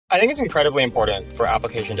I think it's incredibly important for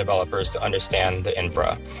application developers to understand the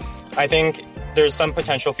infra. I think there's some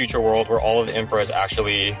potential future world where all of the infra is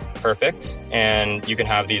actually perfect and you can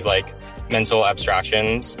have these like mental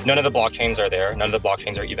abstractions. None of the blockchains are there. None of the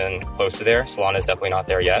blockchains are even close to there. Solana is definitely not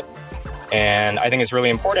there yet. And I think it's really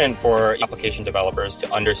important for application developers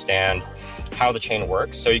to understand how the chain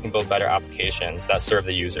works so you can build better applications that serve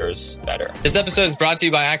the users better. This episode is brought to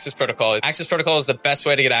you by Access Protocol. Access Protocol is the best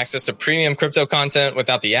way to get access to premium crypto content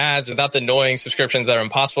without the ads, without the annoying subscriptions that are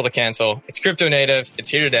impossible to cancel. It's crypto native. It's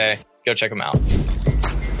here today. Go check them out.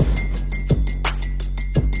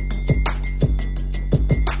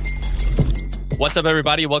 What's up,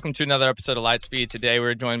 everybody? Welcome to another episode of Lightspeed. Today,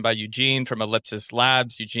 we're joined by Eugene from Ellipsis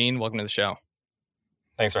Labs. Eugene, welcome to the show.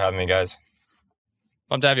 Thanks for having me, guys.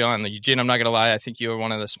 Pumped to have you on. Eugene, I'm not going to lie. I think you are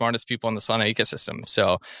one of the smartest people in the Solana ecosystem.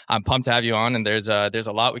 So I'm pumped to have you on. And there's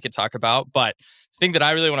a lot we could talk about. But the thing that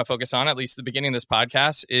I really want to focus on, at least at the beginning of this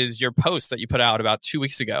podcast, is your post that you put out about 2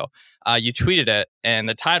 weeks ago. You tweeted it, and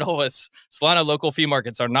the title was Solana local fee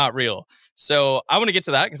markets are not real. So I want to get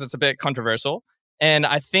to that because it's a bit controversial. And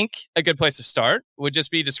I think a good place to start would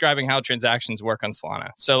just be describing how transactions work on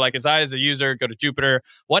Solana. So like as a user, go to Jupiter,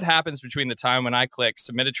 what happens between the time when I click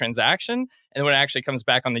submit a transaction and when it actually comes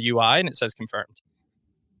back on the UI and it says confirmed?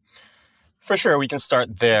 For sure, we can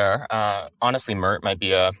start there. Honestly, Mert might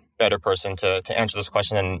be a better person to answer this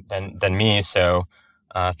question than me, so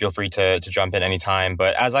feel free to jump in anytime.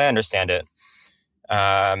 But as I understand it,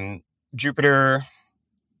 Jupiter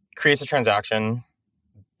creates a transaction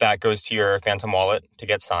that goes to your Phantom wallet to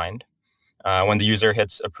get signed. When the user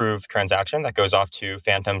hits approve transaction, that goes off to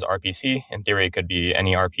Phantom's RPC. In theory, it could be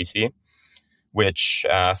any RPC, which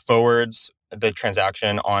forwards the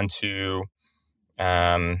transaction onto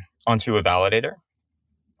a validator,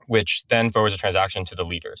 which then forwards the transaction to the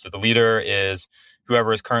leader. So the leader is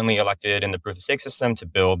whoever is currently elected in the proof of stake system to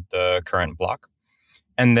build the current block.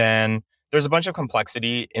 And then there's a bunch of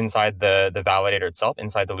complexity inside the validator itself,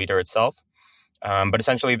 inside the leader itself. But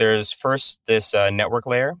essentially, there's first this network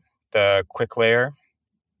layer, the quick layer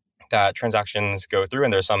that transactions go through,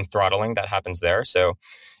 and there's some throttling that happens there. So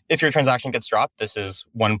if your transaction gets dropped, this is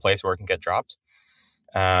one place where it can get dropped.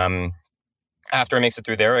 After it makes it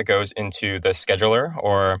through there, it goes into the scheduler,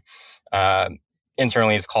 or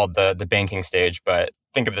internally it's called the banking stage. But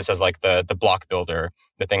think of this as like the block builder,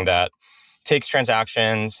 the thing that takes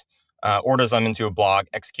transactions, orders them into a block,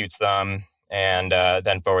 executes them, and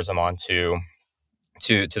then forwards them on to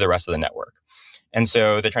the rest of the network. And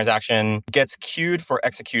so the transaction gets queued for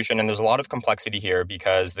execution, and there's a lot of complexity here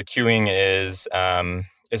because the queuing is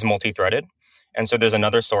multi-threaded. And so there's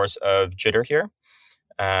another source of jitter here.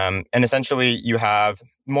 And essentially you have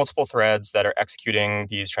multiple threads that are executing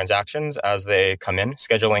these transactions as they come in,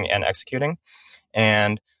 scheduling and executing.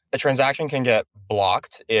 And a transaction can get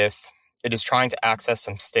blocked if it is trying to access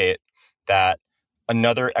some state that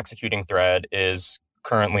another executing thread is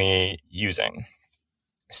currently using.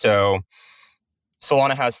 So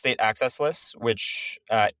Solana has state access lists, which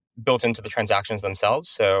built into the transactions themselves.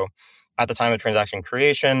 So at the time of transaction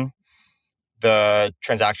creation, the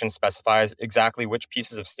transaction specifies exactly which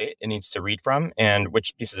pieces of state it needs to read from and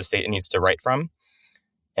which pieces of state it needs to write from.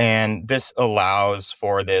 And this allows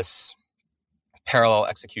for this parallel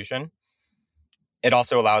execution. It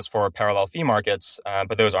also allows for parallel fee markets,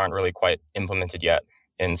 but those aren't really quite implemented yet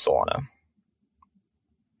in Solana.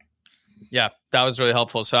 Yeah, that was really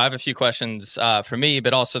helpful. So I have a few questions for me,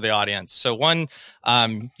 but also the audience. So one,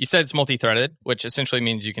 you said it's multi-threaded, which essentially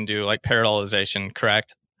means you can do like parallelization,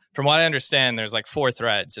 correct? From what I understand, there's like 4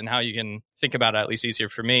 threads, and how you can think about it, at least easier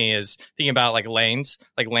for me, is thinking about like lanes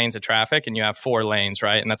of traffic, and you have 4 lanes,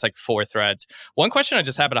 right? And that's like 4 threads. One question I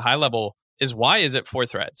just have at a high level is, why is it 4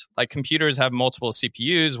 threads? Like computers have multiple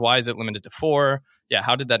CPUs. Why is it limited to 4? Yeah,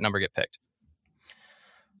 how did that number get picked?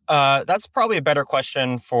 That's probably a better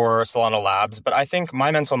question for Solana Labs, but I think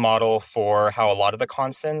my mental model for how a lot of the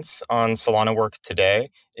constants on Solana work today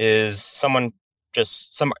is some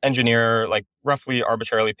engineer like roughly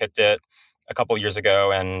arbitrarily picked it a couple of years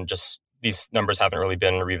ago, and just these numbers haven't really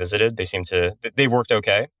been revisited. They've worked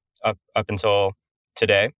okay up until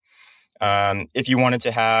today. If you wanted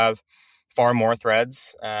to have far more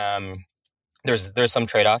threads, there's some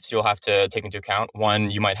trade-offs you'll have to take into account.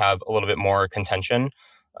 One, you might have a little bit more contention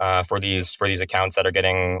for these accounts that are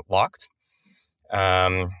getting locked.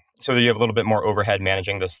 So you have a little bit more overhead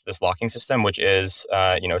managing this locking system, which is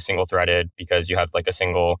single threaded because you have like a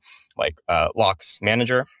single locks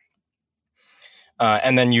manager.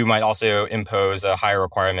 And then you might also impose a higher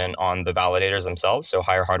requirement on the validators themselves, so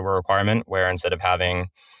higher hardware requirement, where instead of having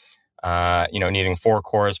needing 4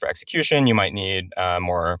 cores for execution, you might need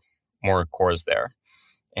more cores there.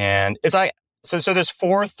 And it's like, so there's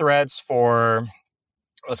 4 threads for,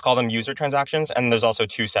 let's call them user transactions. And there's also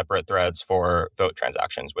 2 separate threads for vote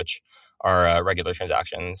transactions, which are regular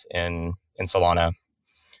transactions in Solana.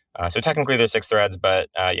 So technically there's 6 threads, but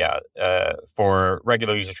for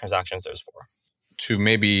regular user transactions, there's 4. To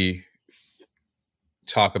maybe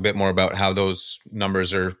talk a bit more about how those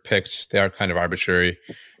numbers are picked, they are kind of arbitrary,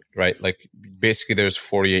 right? Like basically there's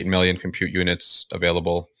 48 million compute units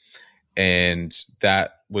available, and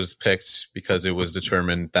that was picked because it was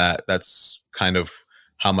determined that that's kind of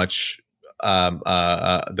how much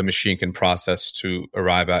the machine can process to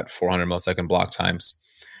arrive at 400 millisecond block times.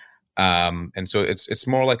 And so it's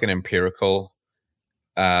more like an empirical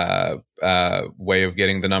way of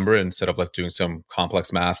getting the number instead of like doing some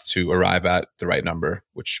complex math to arrive at the right number,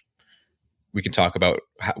 which we can talk about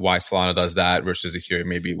why Solana does that versus Ethereum,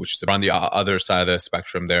 maybe, which is on the other side of the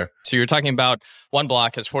spectrum there. So you're talking about one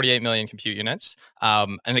block has 48 million compute units.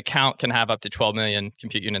 An account can have up to 12 million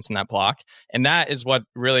compute units in that block. And that is what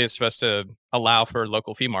really is supposed to allow for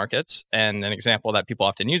local fee markets. And an example that people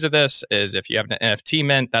often use of this is if you have an NFT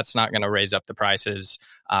mint, that's not going to raise up the prices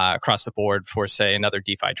across the board for, say, another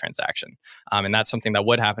DeFi transaction. And that's something that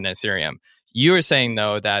would happen in Ethereum. You were saying,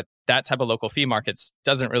 though, that type of local fee markets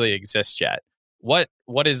doesn't really exist yet. What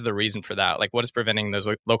is the reason for that? Like, what is preventing those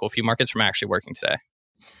local fee markets from actually working today?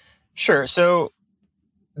 Sure. So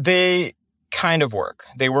they kind of work.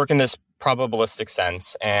 They work in this probabilistic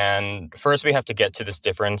sense. And first, we have to get to this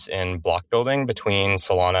difference in block building between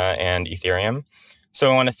Solana and Ethereum.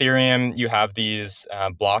 So on Ethereum, you have these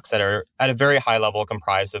blocks that are at a very high level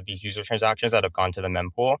comprised of these user transactions that have gone to the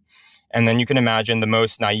mempool. And then you can imagine the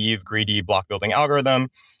most naive, greedy block building algorithm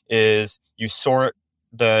is you sort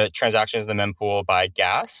the transactions in the mempool by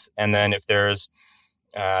gas. And then if there's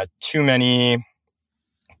too many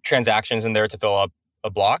transactions in there to fill up a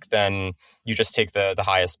block, then you just take the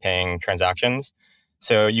highest paying transactions.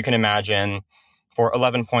 So you can imagine for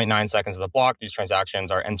 11.9 seconds of the block, these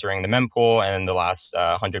transactions are entering the mempool, and in the last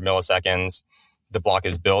 100 milliseconds, the block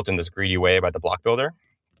is built in this greedy way by the block builder.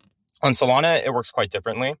 On Solana, it works quite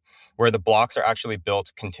differently, where the blocks are actually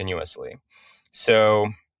built continuously. So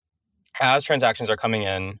as transactions are coming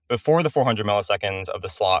in, before the 400 milliseconds of the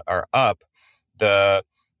slot are up, the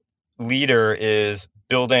leader is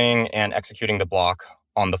building and executing the block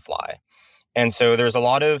on the fly. And so there's a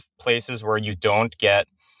lot of places where you don't get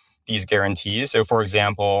these guarantees. So for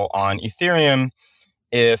example, on Ethereum,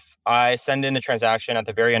 if I send in a transaction at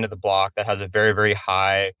the very end of the block that has a very, very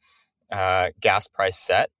high gas price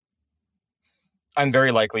set, I'm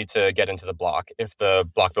very likely to get into the block if the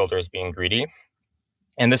block builder is being greedy.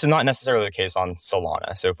 And this is not necessarily the case on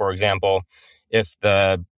Solana. So for example, if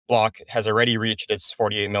the block has already reached its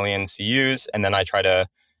 48 million CUs, and then I try to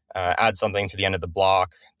add something to the end of the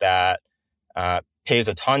block that pays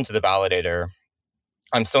a ton to the validator,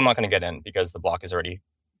 I'm still not going to get in because the block is already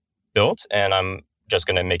built, and I'm just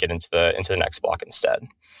going to make it into the next block instead.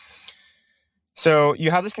 So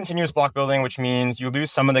you have this continuous block building, which means you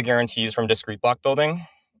lose some of the guarantees from discrete block building.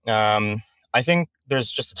 I think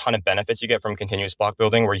there's just a ton of benefits you get from continuous block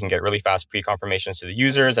building, where you can get really fast pre-confirmations to the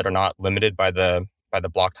users that are not limited by the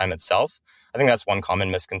block time itself. I think that's one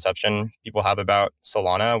common misconception people have about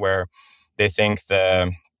Solana, where they think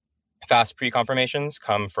the fast pre-confirmations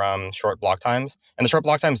come from short block times. And the short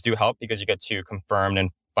block times do help because you get to confirmed and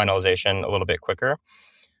finalization a little bit quicker.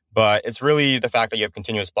 But it's really the fact that you have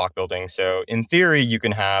continuous block building. So in theory, you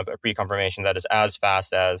can have a pre-confirmation that is as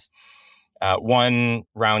fast as one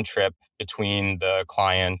round trip between the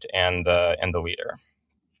client and the leader.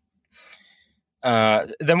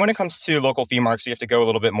 Then when it comes to local fee marks, we have to go a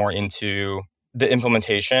little bit more into the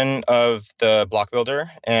implementation of the block builder.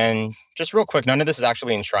 And just real quick, none of this is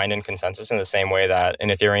actually enshrined in consensus in the same way that an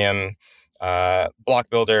Ethereum block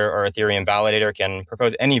builder or Ethereum validator can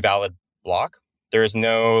propose any valid block. There is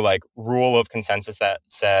no like rule of consensus that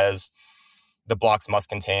says the blocks must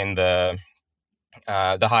contain the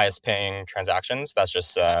highest paying transactions. That's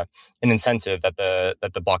just an incentive that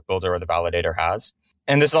the block builder or the validator has.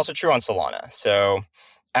 And this is also true on Solana. So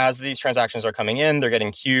as these transactions are coming in, they're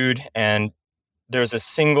getting queued, and there's a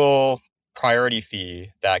single priority fee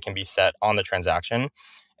that can be set on the transaction.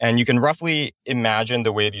 And you can roughly imagine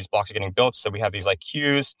the way these blocks are getting built. So we have these like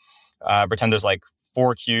queues, pretend there's like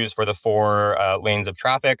 4 queues for the 4 lanes of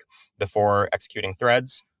traffic, the 4 executing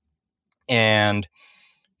threads. And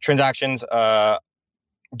transactions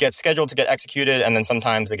get scheduled to get executed, and then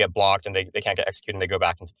sometimes they get blocked and they can't get executed and they go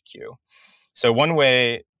back into the queue. So one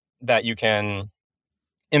way that you can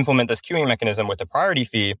implement this queuing mechanism with the priority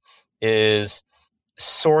fee is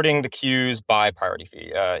sorting the queues by priority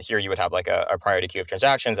fee. Here you would have like a priority queue of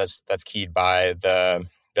transactions that's keyed by the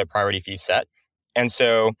the priority fee set. And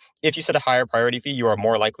so if you set a higher priority fee, you are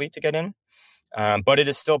more likely to get in. But it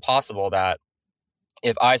is still possible that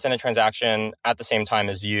if I send a transaction at the same time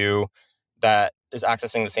as you that is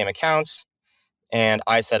accessing the same accounts and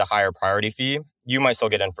I set a higher priority fee, you might still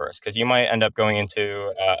get in first because you might end up going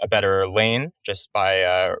into a better lane just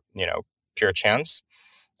by pure chance.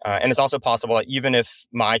 And it's also possible that even if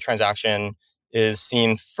my transaction is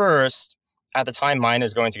seen first, at the time mine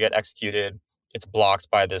is going to get executed, it's blocked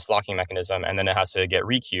by this locking mechanism, and then it has to get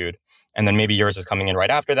requeued. And then maybe yours is coming in right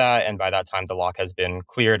after that. And by that time, the lock has been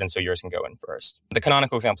cleared. And so yours can go in first. The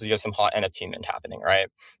canonical example is you have some hot NFT mint happening, right?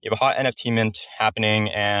 You have a hot NFT mint happening,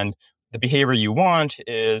 and the behavior you want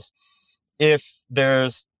is if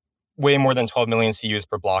there's way more than 12 million CUs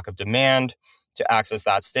per block of demand to access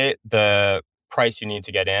that state, the price you need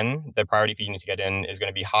to get in, the priority fee you need to get in is going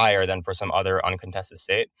to be higher than for some other uncontested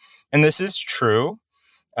state. And this is true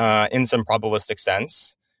in some probabilistic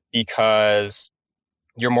sense because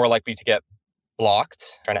you're more likely to get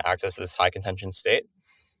blocked trying to access this high contention state.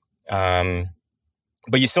 But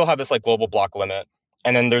you still have this like global block limit.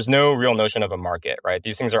 And then there's no real notion of a market, right?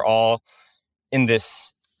 These things are all in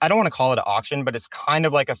this, I don't want to call it an auction, but it's kind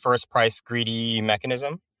of like a first price greedy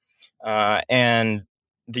mechanism. And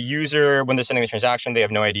the user, when they're sending the transaction, they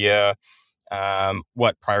have no idea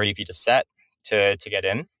what priority fee to set to get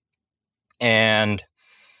in. And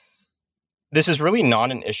this is really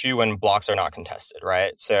not an issue when blocks are not contested,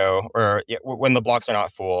 right? So, when the blocks are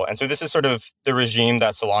not full. And so this is sort of the regime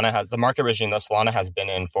that Solana has, the market regime that Solana has been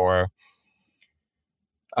in for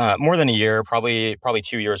more than a year, probably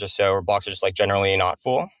 2 years or so, where blocks are just like generally not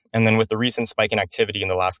full. And then with the recent spike in activity in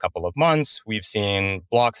the last couple of months, we've seen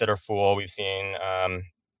blocks that are full. We've seen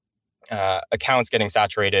accounts getting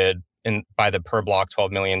saturated by the per block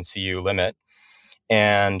 12 million CU limit.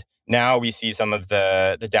 And now we see some of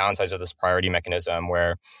the downsides of this priority mechanism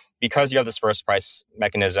where because you have this first price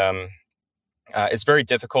mechanism, it's very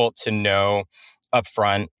difficult to know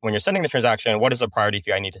upfront when you're sending the transaction, what is the priority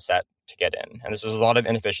fee I need to set to get in? And there's a lot of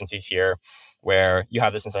inefficiencies here where you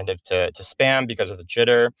have this incentive to spam because of the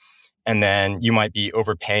jitter, and then you might be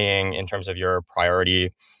overpaying in terms of your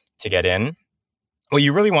priority to get in. What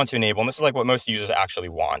you really want to enable, and this is like what most users actually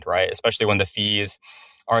want, right? Especially when the fees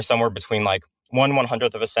are somewhere between like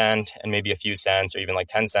 1/100th of a cent and maybe a few cents or even like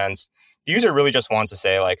 10 cents. The user really just wants to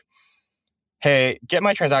say like, hey, get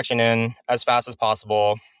my transaction in as fast as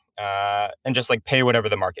possible and just like pay whatever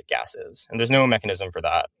the market gas is. And there's no mechanism for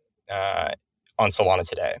that on Solana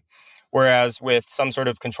today. Whereas with some sort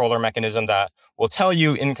of controller mechanism that will tell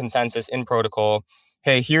you in consensus, in protocol,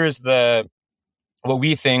 hey, here's what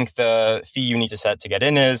we think the fee you need to set to get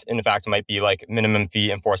in is. In fact, it might be like minimum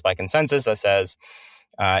fee enforced by consensus that says,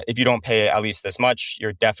 if you don't pay at least this much,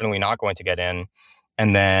 you're definitely not going to get in.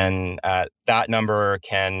 And then that number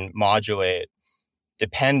can modulate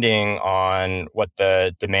depending on what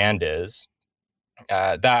the demand is.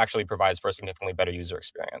 That actually provides for a significantly better user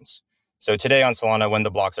experience. So today on Solana, when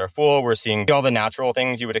the blocks are full, we're seeing all the natural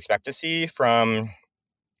things you would expect to see from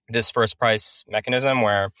this first price mechanism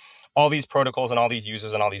where all these protocols and all these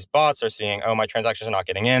users and all these bots are seeing, oh, my transactions are not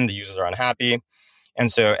getting in, the users are unhappy.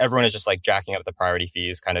 And so everyone is just like jacking up the priority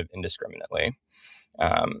fees kind of indiscriminately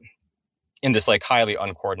in this like highly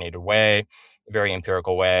uncoordinated way, very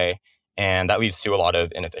empirical way. And that leads to a lot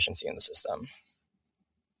of inefficiency in the system.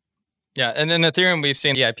 Yeah, and in Ethereum, we've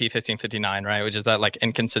seen EIP 1559, right, which is that like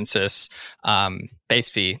in consensus base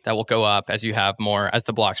fee that will go up as you have as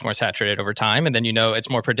the block's more saturated over time, and then it's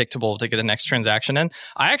more predictable to get the next transaction in.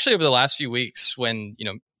 I actually over the last few weeks, when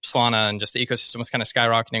Solana and just the ecosystem was kind of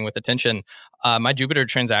skyrocketing with attention, my Jupiter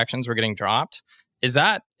transactions were getting dropped. Is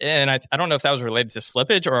that, and I don't know if that was related to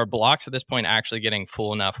slippage or are blocks at this point actually getting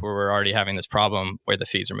full enough where we're already having this problem where the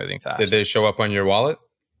fees are moving fast? Did they show up on your wallet?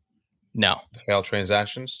 No. The failed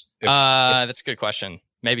transactions? That's a good question.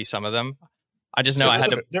 Maybe some of them. I just know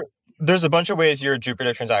there's a bunch of ways your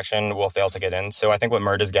Jupiter transaction will fail to get in. So I think what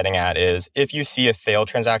Mert is getting at is if you see a failed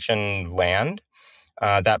transaction land,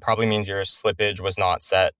 that probably means your slippage was not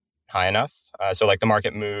set high enough. So like the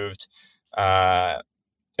market moved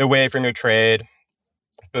away from your trade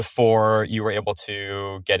before you were able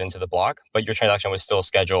to get into the block, but your transaction was still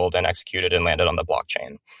scheduled and executed and landed on the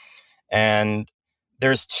blockchain. And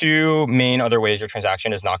there's two main other ways your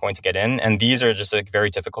transaction is not going to get in. And these are just like very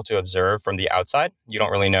difficult to observe from the outside. You don't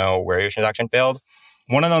really know where your transaction failed.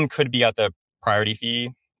 One of them could be at the priority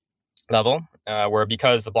fee level, where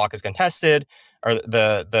because the block is contested or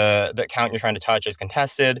the account you're trying to touch is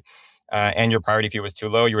contested and your priority fee was too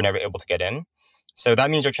low, you were never able to get in. So that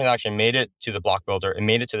means your transaction made it to the block builder, it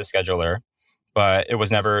made it to the scheduler, but it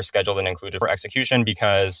was never scheduled and included for execution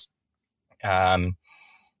because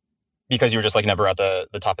because you're just like never at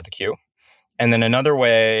the top of the queue. And then another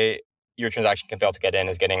way your transaction can fail to get in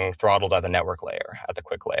is getting throttled at the network layer, at the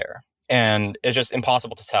quick layer. And it's just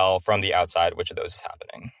impossible to tell from the outside which of those is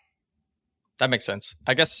happening. That makes sense.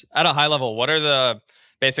 I guess at a high level, what are the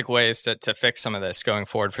basic ways to fix some of this going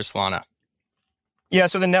forward for Solana? Yeah,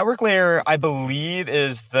 so the network layer, I believe,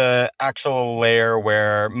 is the actual layer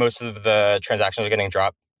where most of the transactions are getting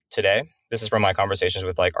dropped today. This is from my conversations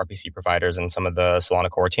with like RPC providers and some of the Solana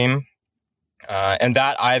core team. And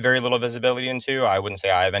that I have very little visibility into. I wouldn't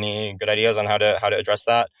say I have any good ideas on how to address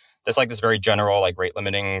that. There's like this very general like rate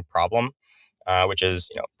limiting problem, which is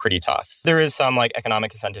pretty tough. There is some like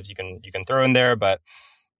economic incentives you can throw in there, but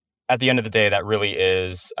at the end of the day, that really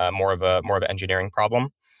is more of an engineering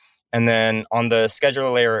problem. And then on the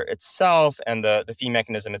scheduler layer itself and the fee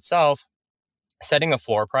mechanism itself, setting a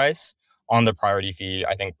floor price on the priority fee,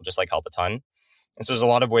 I think will just like help a ton. And so there's a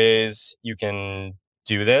lot of ways you can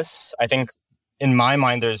do this. I think in my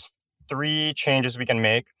mind, there's 3 changes we can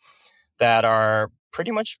make that are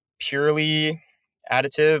pretty much purely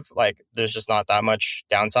additive. Like there's just not that much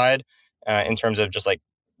downside in terms of just like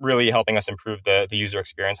really helping us improve the user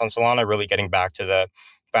experience on Solana, really getting back to the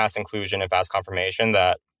fast inclusion and fast confirmation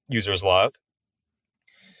that users love.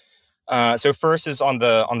 So first is on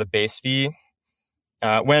the base fee.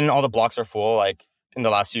 When all the blocks are full, like in the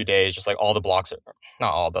last few days, just like all the blocks,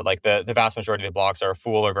 not all, but like the vast majority of the blocks are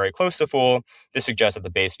full or very close to full. This suggests that the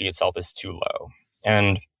base fee itself is too low.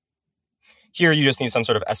 And here you just need some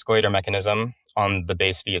sort of escalator mechanism on the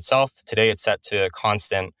base fee itself. Today it's set to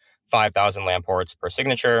constant 5,000 lamp ports per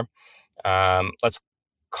signature. Let's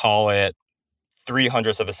call it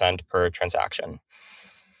 0.03 of a cent per transaction.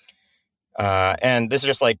 And this is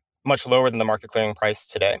just like much lower than the market clearing price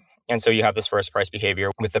today. And so you have this first price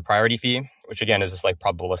behavior with the priority fee, which again is this like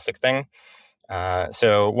probabilistic thing.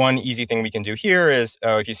 So one easy thing we can do here is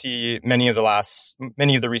if you see many of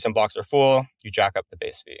the recent blocks are full, you jack up the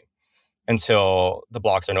base fee until the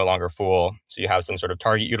blocks are no longer full. So you have some sort of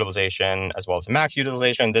target utilization as well as max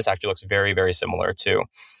utilization. This actually looks very, very similar to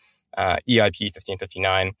EIP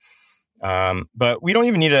 1559. But we don't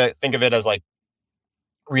even need to think of it as like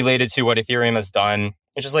related to what Ethereum has done.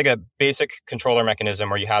 It's just like a basic controller mechanism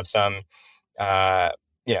where you have some,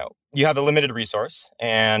 you have a limited resource.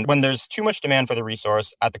 And when there's too much demand for the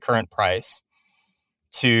resource at the current price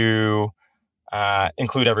to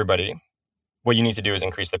include everybody, what you need to do is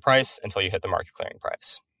increase the price until you hit the market clearing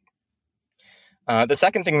price. The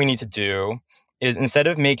second thing we need to do is instead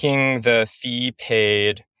of making the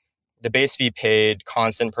base fee paid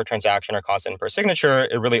constant per transaction or constant per signature,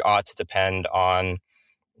 it really ought to depend on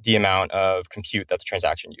the amount of compute that the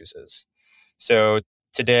transaction uses. So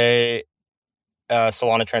today, a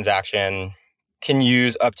Solana transaction can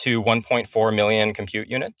use up to 1.4 million compute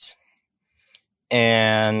units.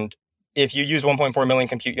 And if you use 1.4 million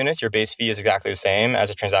compute units, your base fee is exactly the same as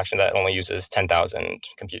a transaction that only uses 10,000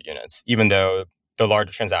 compute units, even though the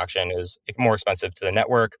larger transaction is more expensive to the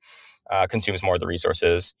network, consumes more of the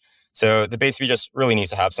resources. So the base fee just really needs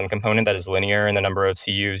to have some component that is linear in the number of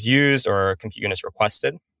CUs used or compute units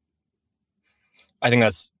requested. I think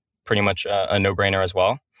that's pretty much a no-brainer as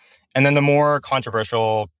well. And then the more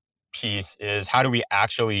controversial piece is how do we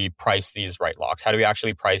actually price these write locks? How do we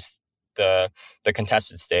actually price the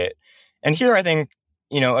contested state? And here I think,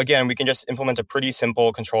 again, we can just implement a pretty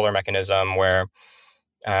simple controller mechanism where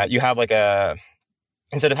you have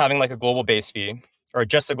instead of having like a global base fee or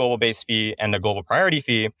just a global base fee and a global priority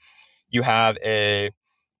fee, you have a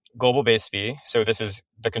global base fee. So this is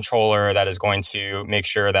the controller that is going to make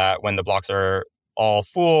sure that when the blocks are all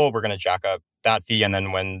full, we're going to jack up that fee. And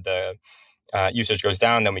then when the usage goes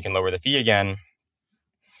down, then we can lower the fee again.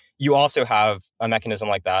 You also have a mechanism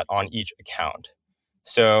like that on each account.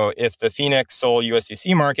 So if the Phoenix Sol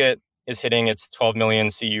USDC market is hitting its 12 million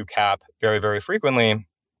CU cap very, very frequently,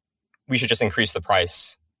 we should just increase the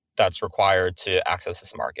price that's required to access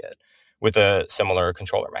this market with a similar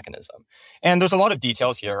controller mechanism. And there's a lot of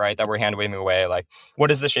details here, right, that we're hand-waving away. Like,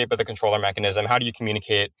 what is the shape of the controller mechanism? How do you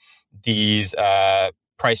communicate these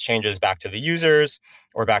price changes back to the users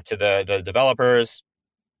or back to the developers?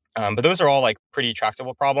 But those are all like pretty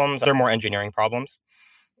tractable problems. They're more engineering problems.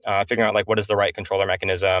 Figuring out like what is the right controller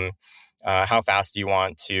mechanism, how fast do you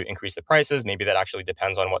want to increase the prices? Maybe that actually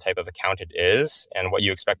depends on what type of account it is and what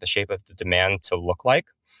you expect the shape of the demand to look like.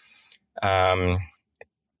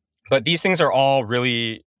 But these things are all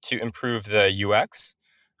really to improve the UX,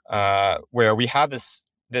 where we have this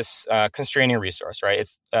constraining resource, right?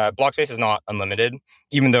 It's block space is not unlimited,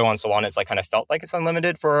 even though on Solana it's like kind of felt like it's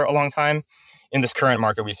unlimited for a long time. In this current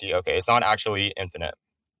market, we see, okay, it's not actually infinite.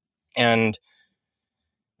 And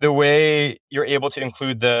the way you're able to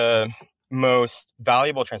include the most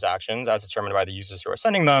valuable transactions as determined by the users who are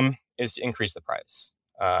sending them is to increase the price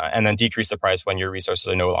and then decrease the price when your resources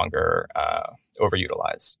are no longer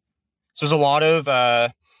overutilized. So there's a lot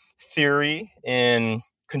of theory in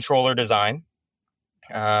controller design.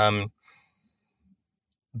 But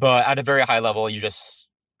at a very high level, you just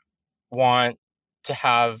want to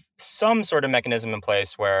have some sort of mechanism in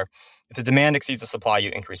place where if the demand exceeds the supply, you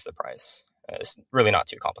increase the price. It's really not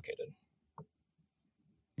too complicated.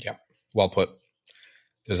 Yeah, well put.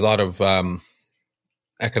 There's a lot of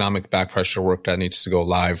economic back pressure work that needs to go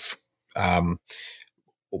live.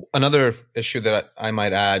 Another issue that I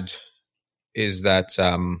might add is that,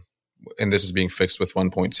 and this is being fixed with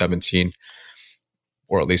 1.17,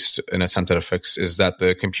 or at least an attempt at a fix, is that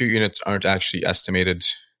the compute units aren't actually estimated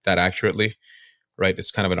that accurately, right?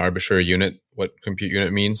 It's kind of an arbitrary unit, what compute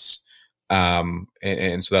unit means. And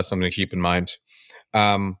so that's something to keep in mind.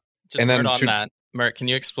 Just and then on that, Mert, can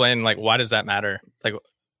you explain, like, why does that matter? Like,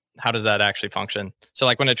 how does that actually function? So,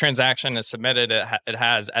 like, when a transaction is submitted, it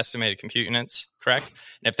has estimated compute units, correct?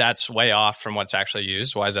 And if that's way off from what's actually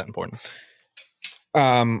used, why is that important?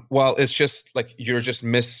 Well, it's just like you're just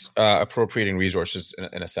misappropriating resources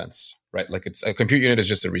in a sense, right? Like, it's a compute unit is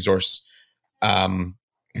just a resource.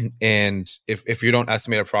 And if you don't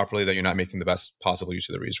estimate it properly, then you're not making the best possible use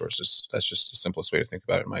of the resources. That's just the simplest way to think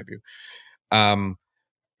about it, in my view.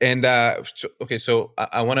 So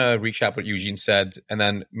I want to recap what Eugene said, and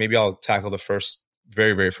then maybe I'll tackle the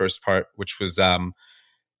very, very first part, which was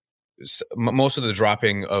most of the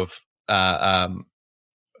dropping of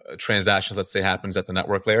transactions, let's say, happens at the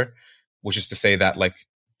network layer, which is to say that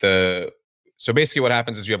so basically what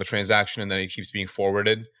happens is you have a transaction and then it keeps being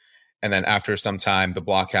forwarded. And then after some time, the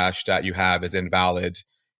block hash that you have is invalid,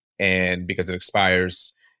 and because it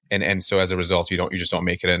expires, and so as a result, you just don't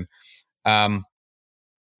make it in.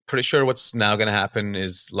 Pretty sure what's now going to happen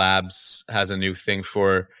is Labs has a new thing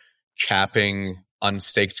for capping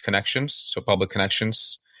unstaked connections, so public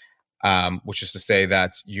connections, which is to say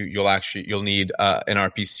that you'll need an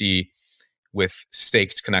RPC with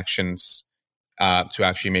staked connections to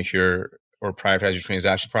actually make or prioritize your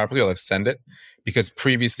transaction properly, or extend it. Because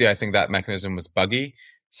previously, I think that mechanism was buggy,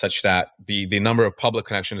 such that the number of public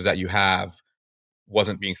connections that you have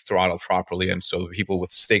wasn't being throttled properly, and so the people with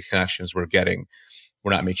staked connections were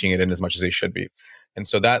not making it in as much as they should be, and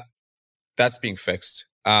so that's being fixed.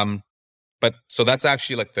 But so that's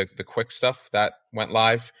actually like the quick stuff that went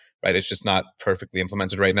live, right? It's just not perfectly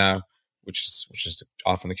implemented right now, which is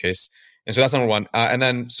often the case. And so that's number one. And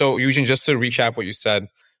then, so Eugene, just to recap what you said,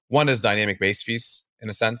 one is dynamic base fees in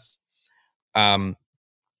a sense. And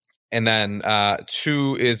then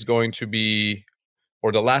two is going to be,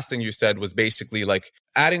 or the last thing you said was basically like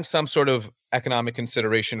adding some sort of economic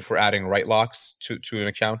consideration for adding write locks to an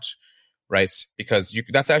account, right? Because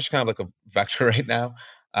that's actually kind of like a vector right now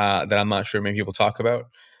that I'm not sure many people talk about.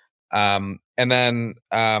 And then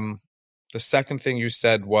the second thing you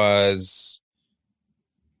said was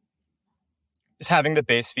having the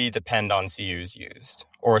base fee depend on CUs used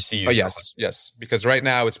or CUs. Oh, yes. Because right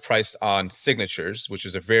now it's priced on signatures, which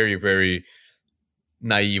is a very, very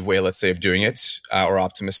naive way, let's say, of doing it, or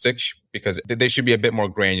optimistic, because they should be a bit more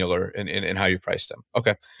granular in how you price them.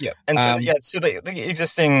 Okay. Yeah. And so the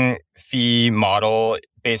existing fee model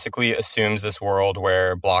basically assumes this world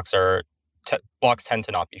where blocks tend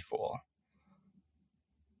to not be full.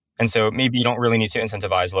 And so maybe you don't really need to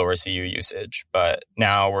incentivize lower CU usage, but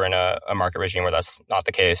now we're in a market regime where that's not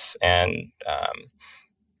the case, and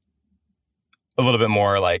a little bit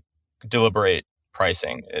more like deliberate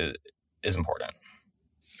pricing is important.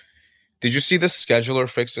 Did you see the scheduler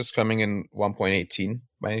fixes coming in 1.18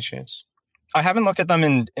 by any chance? I haven't looked at them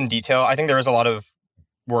in detail. I think there is a lot of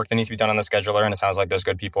work that needs to be done on the scheduler, and it sounds like there's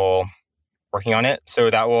good people working on it.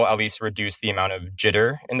 So that will at least reduce the amount of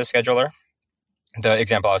jitter in the scheduler. The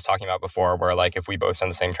example I was talking about before, where like if we both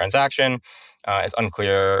send the same transaction, it's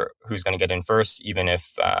unclear who's going to get in first, even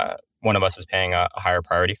if one of us is paying a higher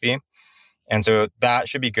priority fee. And so that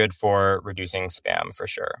should be good for reducing spam for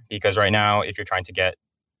sure. Because right now, if you're trying to get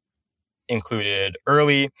included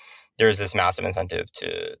early, there's this massive incentive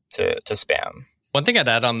to spam. One thing I'd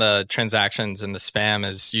add on the transactions and the spam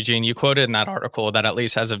is, Eugene, you quoted in that article that at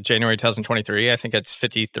least as of January 2023, I think it's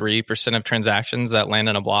 53% of transactions that land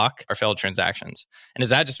in a block are failed transactions. And is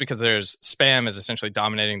that just because there's spam is essentially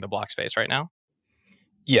dominating the block space right now?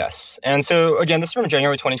 Yes. And so again, this is from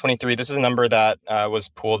January 2023. This is a number that was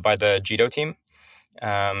pooled by the Jito team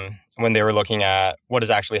when they were looking at what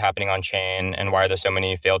is actually happening on chain and why are there so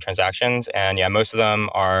many failed transactions. And yeah, most of them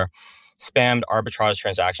are spammed arbitrage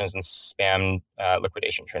transactions and spammed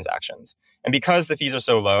liquidation transactions. And because the fees are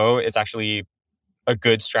so low, it's actually a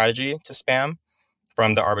good strategy to spam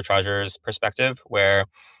from the arbitrager's perspective, where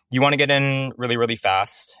you want to get in really, really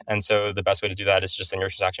fast. And so the best way to do that is just send your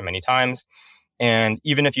transaction many times. And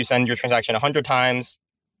even if you send your transaction 100 times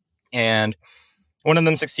and one of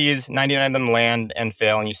them succeeds, 99 of them land and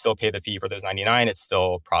fail, and you still pay the fee for those 99, it's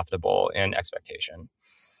still profitable in expectation.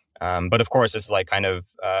 But of course, it's like kind of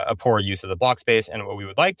a poor use of the block space. And what we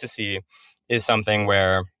would like to see is something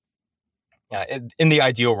where in the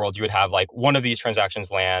ideal world, you would have like one of these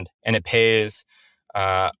transactions land and it pays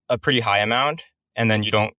a pretty high amount. And then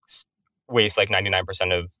you don't waste like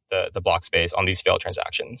 99% of the block space on these failed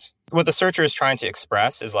transactions. What the searcher is trying to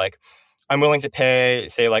express is like, I'm willing to pay,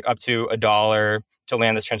 say, like up to $1 to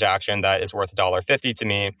land this transaction that is worth $1.50 to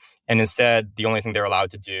me. And instead, the only thing they're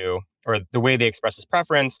allowed to do, or the way they express this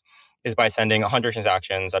preference, is by sending 100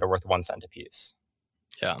 transactions that are worth 1 cent apiece.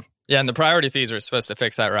 Yeah. Yeah. And the priority fees are supposed to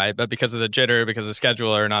fix that, right? But because of the jitter, because the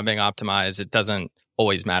scheduler not being optimized, it doesn't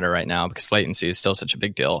always matter right now because latency is still such a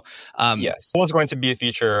big deal. Yes. Well, it's going to be a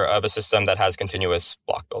feature of a system that has continuous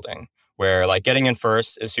block building, where like getting in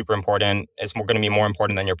first is super important. It's going to be more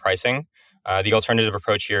important than your pricing. The alternative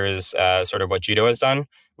approach here is sort of what Jito has done,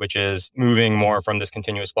 which is moving more from this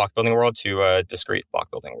continuous block building world to a discrete block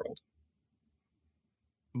building world.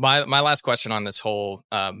 My last question on this whole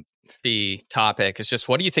fee topic is just,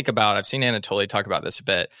 what do you think about, I've seen Anatoly talk about this a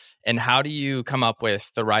bit, and how do you come up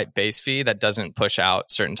with the right base fee that doesn't push out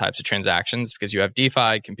certain types of transactions? Because you have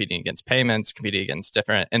DeFi competing against payments, competing against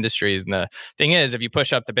different industries. And the thing is, if you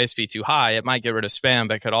push up the base fee too high, it might get rid of spam,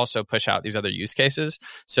 but it could also push out these other use cases.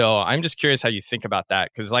 So I'm just curious how you think about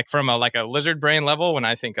that. Because like from a lizard brain level, when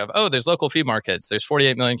I think of, oh, there's local fee markets, there's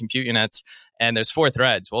 48 million compute units, and there's 4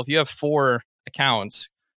 threads. Well, if you have 4 accounts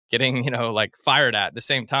getting, fired at the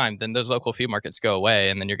same time, then those local fee markets go away.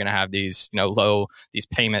 And then you're going to have these, these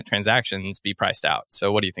payment transactions be priced out.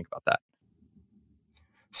 So what do you think about that?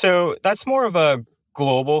 So that's more of a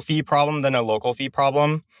global fee problem than a local fee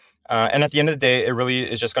problem. And at the end of the day, it really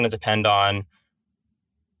is just going to depend on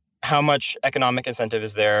how much economic incentive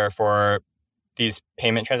is there for these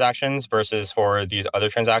payment transactions versus for these other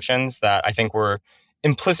transactions that I think we're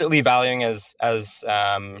implicitly valuing as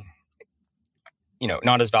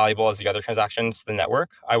not as valuable as the other transactions to the network.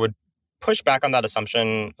 I would push back on that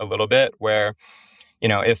assumption a little bit where,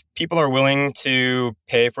 if people are willing to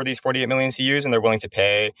pay for these 48 million CUs and they're willing to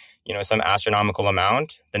pay, some astronomical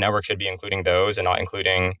amount, the network should be including those and not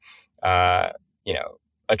including, a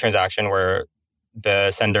transaction where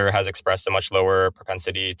the sender has expressed a much lower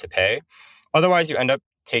propensity to pay. Otherwise, you end up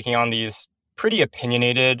taking on these pretty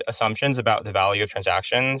opinionated assumptions about the value of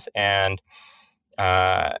transactions, and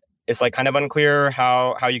it's like kind of unclear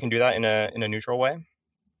how you can do that in a neutral way.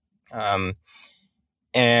 And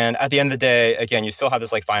at the end of the day, again, you still have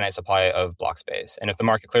this like finite supply of block space. And if the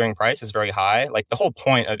market clearing price is very high, like the whole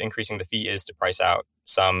point of increasing the fee is to price out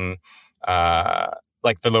some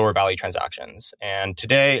like the lower value transactions. And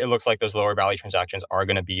today it looks like those lower value transactions are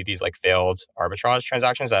going to be these like failed arbitrage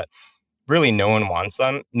transactions that really no one wants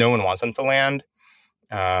them. No one wants them to land.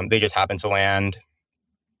 They just happen to land.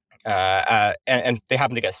 And they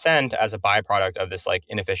happen to get sent as a byproduct of this like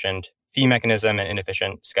inefficient fee mechanism and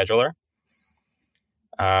inefficient scheduler.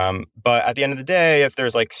 But at the end of the day, if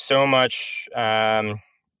there's like so much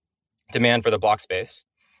demand for the block space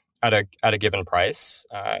at a given price,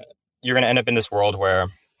 you're going to end up in this world where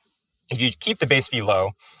if you keep the base fee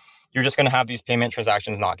low, you're just going to have these payment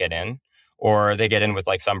transactions not get in, or they get in with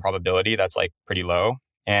like some probability that's like pretty low.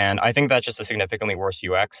 And I think that's just a significantly worse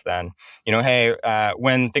UX than,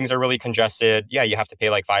 when things are really congested, you have to pay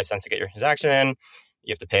like 5 cents to get your transaction in.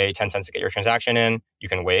 You have to pay 10 cents to get your transaction in. You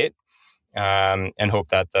can wait and hope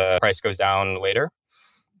that the price goes down later.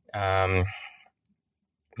 But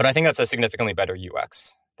I think that's a significantly better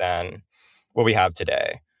UX than what we have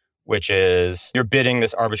today, which is you're bidding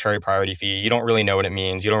this arbitrary priority fee. You don't really know what it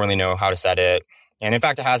means. You don't really know how to set it. And in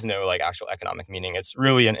fact, it has no like actual economic meaning. It's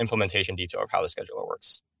really an implementation detail of how the scheduler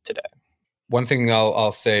works today. One thing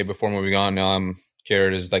I'll say before moving on,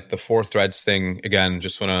 Garrett, is like the 4 threads thing. Again,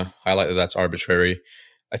 just want to highlight that that's arbitrary.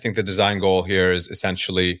 I think the design goal here is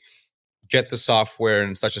essentially get the software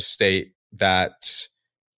in such a state that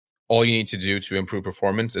all you need to do to improve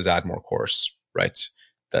performance is add more cores, right?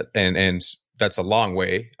 That and that's a long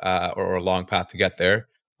way or a long path to get there.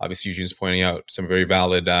 Obviously, Eugene's pointing out some very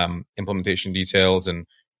valid implementation details and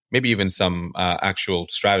maybe even some actual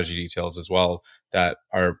strategy details as well that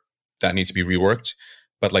need to be reworked.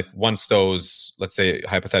 But like once those, let's say,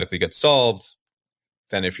 hypothetically get solved,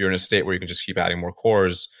 then if you're in a state where you can just keep adding more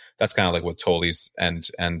cores, that's kind of like what Toly's and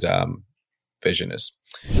vision is.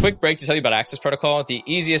 Quick break to tell you about Access Protocol, the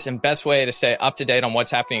easiest and best way to stay up to date on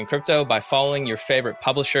what's happening in crypto by following your favorite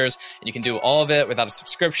publishers. And you can do all of it without a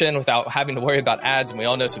subscription, without having to worry about ads. And we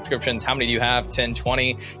all know subscriptions. How many do you have? 10,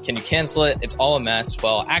 20? Can you cancel it? It's all a mess.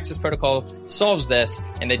 Well, Access Protocol solves this,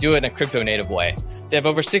 and they do it in a crypto native way. They have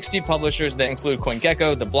over 60 publishers that include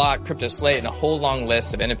CoinGecko, The Block, Crypto Slate, and a whole long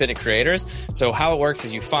list of independent creators. So how it works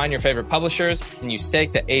is you find your favorite publishers and you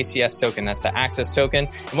stake the ACS token. That's the Access token.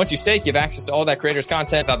 And once you stake, you have access to all that creator's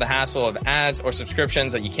content without the hassle of ads or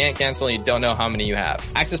subscriptions that you can't cancel and you don't know how many you have.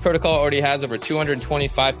 Access Protocol already has over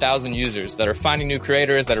 225,000 users that are finding new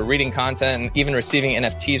creators, that are reading content, and even receiving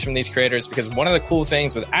NFTs from these creators. Because one of the cool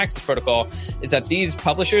things with Access Protocol is that these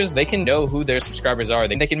publishers, they can know who their subscribers are.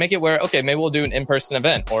 They can make it where, okay, maybe we'll do an in-person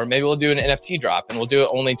event, or maybe we'll do an NFT drop, and we'll do it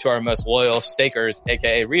only to our most loyal stakers,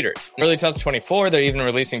 aka readers. In early 2024, they're even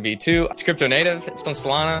releasing V2. It's crypto native, it's on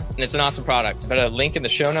Solana, and it's an awesome product. But a link in the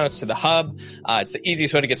show notes to the hub. It's the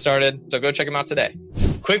easiest way to get started, so go check them out today.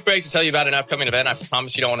 Quick break to tell you about an upcoming event I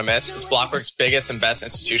promise you don't want to miss. It's Blockworks' biggest and best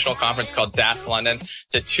institutional conference called DAS London.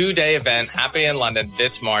 It's a 2-day event happening in London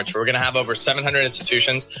this March, where we're going to have over 700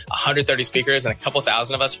 institutions, 130 speakers, and a couple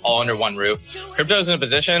thousand of us all under one roof. Crypto is in a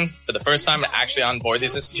position for the first time to actually onboard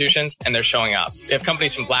these institutions, and they're showing up. We have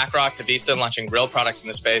companies from BlackRock to Visa launching real products in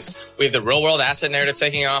the space. We have the real world asset narrative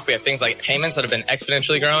taking off. We have things like payments that have been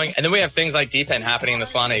exponentially growing. And then we have things like DePIN happening in the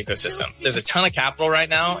Solana ecosystem. There's a ton of capital right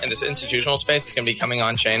now in this institutional space. It's going to be coming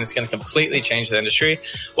on chain. It's going to completely change the industry.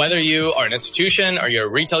 Whether you are an institution or you're a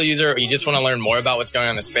retail user or you just want to learn more about what's going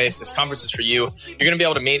on in the space, this conference is for you. You're going to be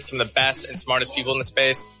able to meet some of the best and smartest people in the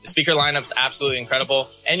space. The speaker lineup is absolutely incredible,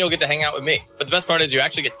 and you'll get to hang out with me. But the best part is you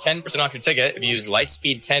actually get 10% off your ticket if you use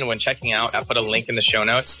Lightspeed10 when checking out. I put a link in the show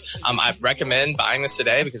notes. I recommend buying this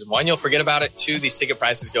today because, one, you'll forget about it. Two, these ticket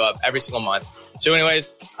prices go up every single month. So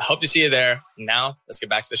anyways, I hope to see you there. Now, let's get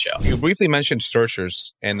back to the show. You briefly mentioned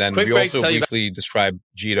searchers, and then you also briefly described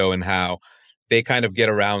Jito and how they kind of get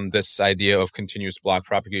around this idea of continuous block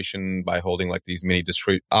propagation by holding like these mini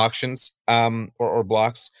discrete auctions or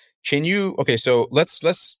blocks. Can you, okay, so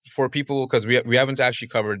let's for people, because we haven't actually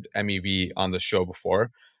covered MEV on the show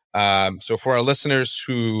before. So for our listeners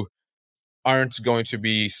who aren't going to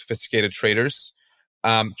be sophisticated traders,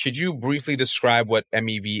 could you briefly describe what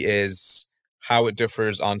MEV is, how it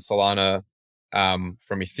differs on Solana from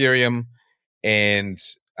Ethereum, and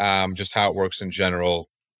just how it works in general?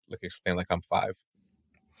 Like explain like I'm 5.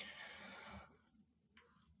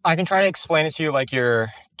 I can try to explain it to you like you're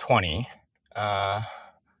 20.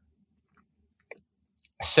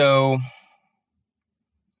 So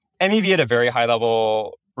MEV at a very high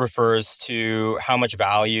level refers to how much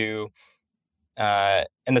value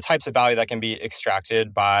and the types of value that can be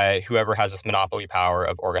extracted by whoever has this monopoly power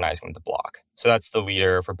of organizing the block. So that's the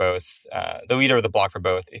leader for both, the leader of the block for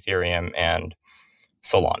both Ethereum and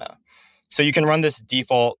Solana. So you can run this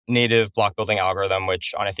default native block building algorithm,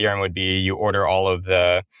 which on Ethereum would be you order all of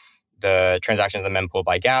the transactions in the mempool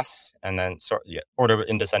by gas, and then order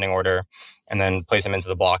in descending order, and then place them into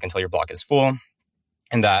the block until your block is full,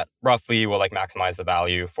 and that roughly will like maximize the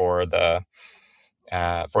value for the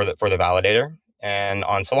validator. And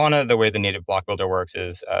on Solana, the way the native block builder works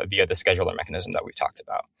is via the scheduler mechanism that we've talked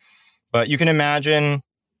about. But you can imagine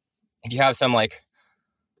if you have some like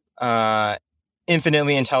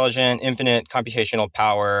infinitely intelligent, infinite computational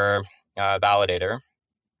power validator,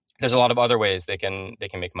 there's a lot of other ways they can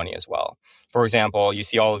make money as well. For example, you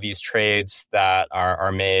see all of these trades that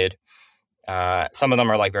are made. Some of them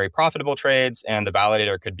are like very profitable trades, and the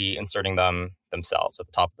validator could be inserting them themselves at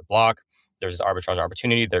the top of the block. There's this arbitrage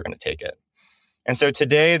opportunity, they're going to take it. And so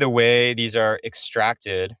today, the way these are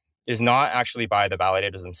extracted is not actually by the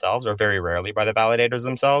validators themselves, or very rarely by the validators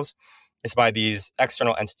themselves. It's by these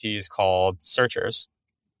external entities called searchers,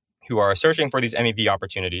 who are searching for these MEV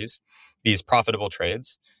opportunities, these profitable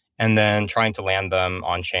trades, and then trying to land them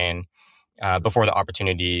on chain before the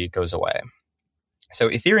opportunity goes away. So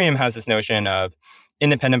Ethereum has this notion of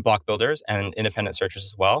independent block builders and independent searchers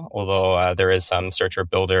as well, although there is some searcher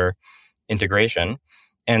builder integration.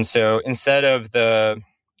 And so instead of the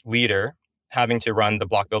leader having to run the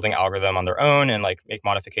block building algorithm on their own and like make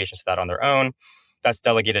modifications to that on their own, that's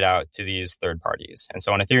delegated out to these third parties. And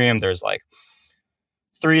so on Ethereum, there's like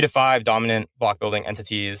 3 to 5 dominant block building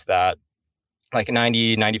entities that like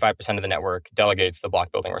 95% of the network delegates the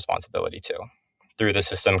block building responsibility to through the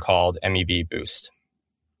system called MEV Boost.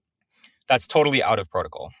 That's totally out of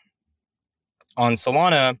protocol. On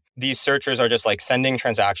Solana, these searchers are just like sending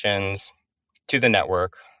transactions to the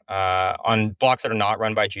network. On blocks that are not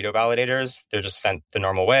run by Jito validators, they're just sent the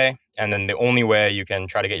normal way. And then the only way you can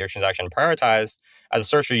try to get your transaction prioritized, as a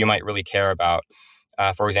searcher, you might really care about,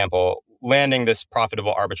 for example, landing this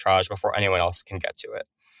profitable arbitrage before anyone else can get to it.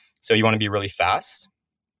 So you want to be really fast,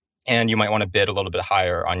 and you might want to bid a little bit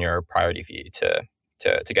higher on your priority fee to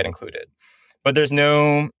get included. But there's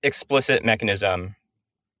no explicit mechanism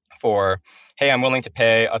for, hey, I'm willing to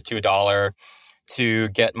pay up to $1 to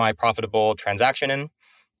get my profitable transaction in,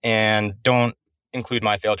 and don't include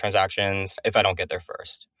my failed transactions if I don't get there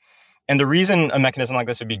first. And the reason a mechanism like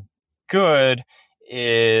this would be good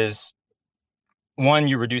is, one,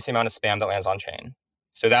 you reduce the amount of spam that lands on chain.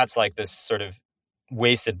 So that's like this sort of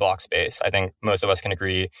wasted block space. I think most of us can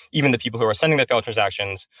agree. Even the people who are sending the failed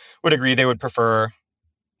transactions would agree they would prefer,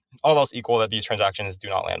 all else equal, that these transactions do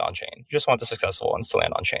not land on chain. You just want the successful ones to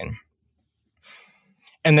land on chain.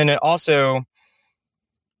 And then it also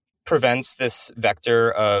prevents this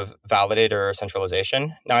vector of validator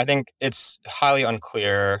centralization. Now, I think it's highly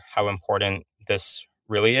unclear how important this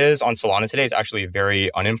really is. On Solana today, it's actually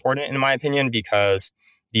very unimportant, in my opinion, because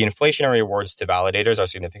the inflationary rewards to validators are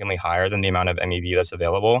significantly higher than the amount of MEV that's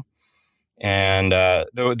available. And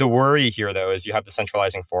the worry here, though, is you have the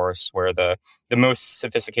centralizing force where the most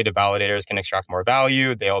sophisticated validators can extract more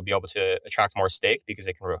value. They'll be able to attract more stake because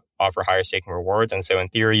they can offer higher staking rewards. And so in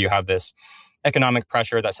theory, you have this economic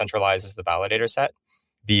pressure that centralizes the validator set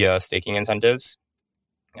via staking incentives.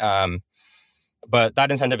 But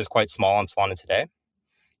that incentive is quite small on Solana today.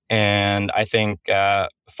 And I think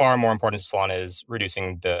far more important to Solana is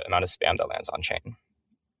reducing the amount of spam that lands on chain.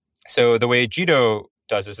 So the way Jito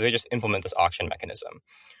does is they just implement this auction mechanism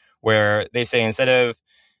where they say, instead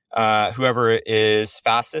of whoever is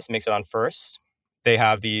fastest makes it on first, they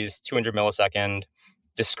have these 200 millisecond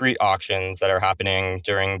discrete auctions that are happening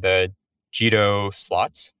during the Jito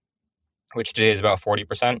slots, which today is about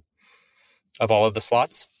 40% of all of the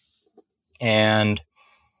slots. And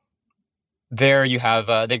there you have,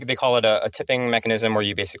 they call it a tipping mechanism, where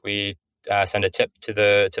you basically send a tip to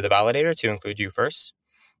the validator to include you first.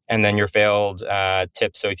 And then your failed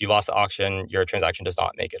tip. So if you lost the auction, your transaction does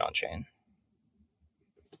not make it on chain.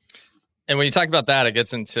 And when you talk about that, it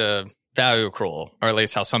gets into value accrual, or at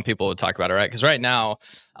least how some people would talk about it, right? Because right now,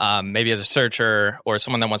 maybe as a searcher or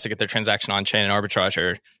someone that wants to get their transaction on chain, an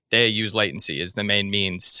arbitrager, they use latency as the main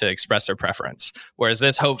means to express their preference. Whereas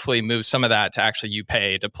this hopefully moves some of that to actually you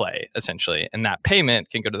pay to play, essentially. And that payment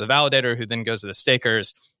can go to the validator, who then goes to the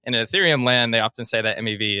stakers. In Ethereum land, they often say that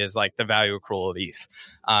MEV is like the value accrual of ETH.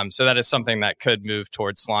 So that is something that could move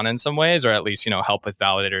towards Solana in some ways, or at least, help with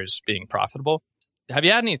validators being profitable. Have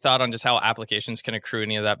you had any thought on just how applications can accrue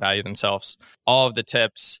any of that value themselves? All of the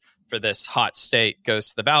tips for this hot state goes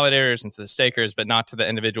to the validators and to the stakers, but not to the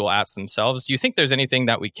individual apps themselves. Do you think there's anything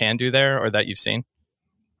that we can do there, or that you've seen?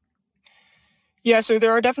 Yeah, so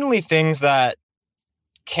there are definitely things that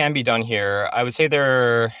can be done here. I would say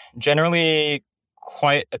they're generally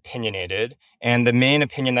quite opinionated. And the main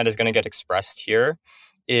opinion that is going to get expressed here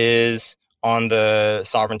is on the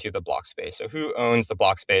sovereignty of the block space. So who owns the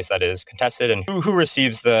block space that is contested, and who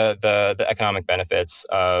receives the economic benefits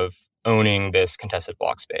of owning this contested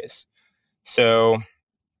block space. So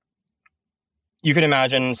you could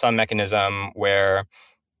imagine some mechanism where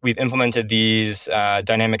we've implemented these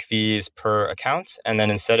dynamic fees per account, and then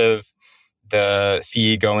instead of the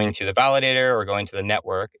fee going to the validator or going to the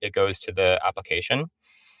network, it goes to the application.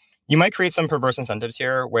 You might create some perverse incentives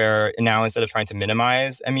here, where now, instead of trying to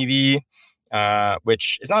minimize MEV,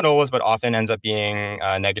 which is not always, but often ends up being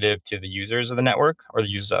negative to the users of the network or the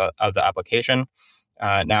users of the application,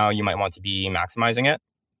 now you might want to be maximizing it.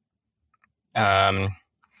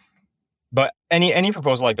 But any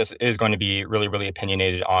proposal like this is going to be really, really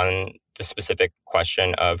opinionated on the specific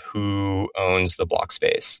question of who owns the block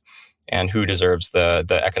space and who deserves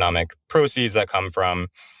the economic proceeds that come from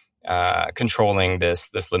controlling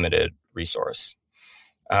this limited resource.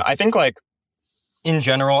 I think, like, in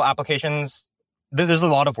general, applications, there's a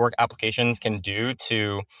lot of work applications can do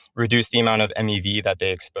to reduce the amount of MEV that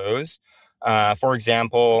they expose. For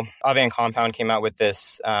example, Aave and Compound came out with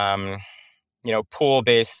this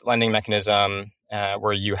pool-based lending mechanism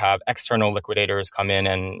where you have external liquidators come in,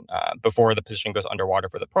 and before the position goes underwater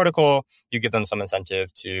for the protocol, you give them some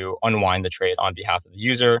incentive to unwind the trade on behalf of the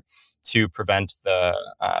user to prevent the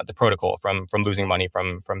protocol from losing money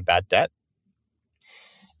from bad debt.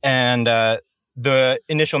 And the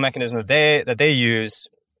initial mechanism that they used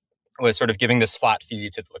was sort of giving this flat fee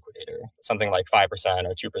to the liquidator, something like 5%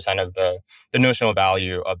 or 2% of the notional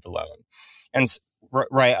value of the loan, and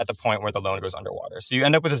right at the point where the loan goes underwater. So you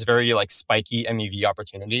end up with this very spiky MEV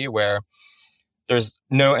opportunity where there's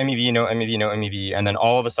no MEV, no MEV, no MEV, and then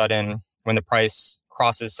all of a sudden, when the price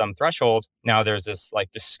crosses some threshold, now there's this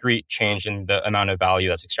discrete change in the amount of value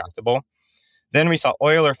that's extractable. Then we saw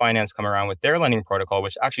Euler Finance come around with their lending protocol,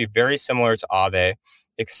 which is actually very similar to Aave,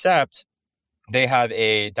 except they have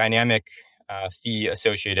a dynamic fee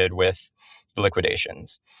associated with the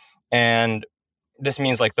liquidations. And this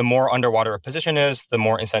means like the more underwater a position is, the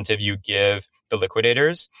more incentive you give the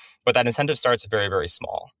liquidators. But that incentive starts very, very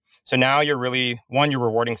small. So now you're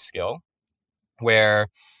rewarding skill, where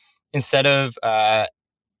instead of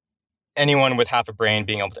anyone with half a brain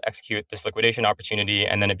being able to execute this liquidation opportunity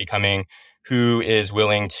and then it becoming who is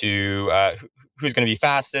willing to, who's going to be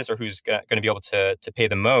fastest or who's going to be able to pay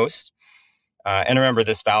the most. And remember,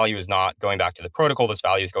 this value is not going back to the protocol. This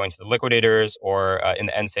value is going to the liquidators or in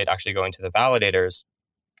the end state, actually going to the validators.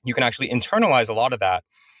 You can actually internalize a lot of that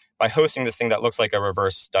by hosting this thing that looks like a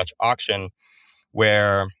reverse Dutch auction,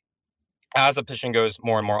 where as the position goes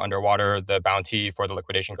more and more underwater, the bounty for the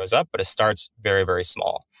liquidation goes up, but it starts very, very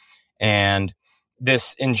small. And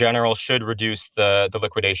this, in general, should reduce the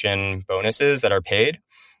liquidation bonuses that are paid.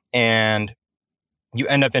 And you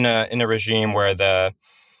end up in a regime where the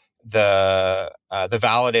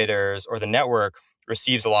validators or the network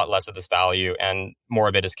receives a lot less of this value, and more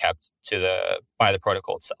of it is kept by the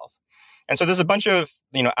protocol itself. And so there's a bunch of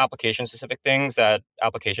application-specific things that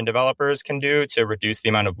application developers can do to reduce the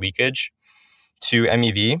amount of leakage to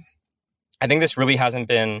MEV. I think this really hasn't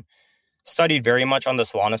been studied very much on the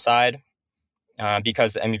Solana side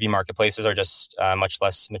because the MEV marketplaces are just much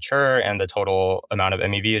less mature, and the total amount of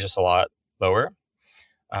MEV is just a lot lower.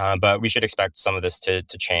 But we should expect some of this to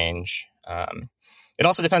change. It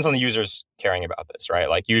also depends on the users caring about this, right?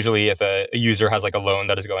 Like usually if a user has like a loan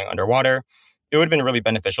that is going underwater, it would have been really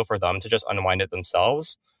beneficial for them to just unwind it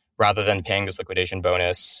themselves rather than paying this liquidation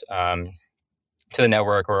bonus to the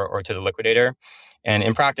network or to the liquidator. And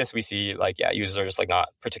in practice, we see users are just like not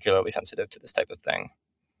particularly sensitive to this type of thing,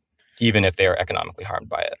 even if they are economically harmed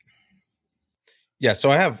by it. Yeah,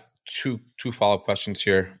 so I have two follow-up questions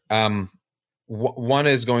here. One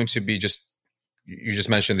is going to be you just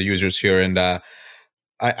mentioned the users here, and I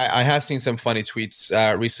have seen some funny tweets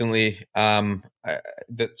recently.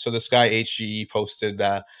 So this guy HGE posted,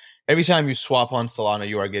 every time you swap on Solana,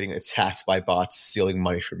 you are getting attacked by bots stealing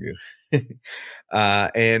money from you.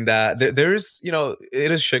 There is,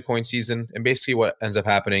 it is shitcoin season, and basically what ends up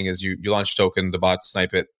happening is you launch token, the bots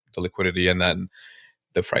snipe it, the liquidity, and then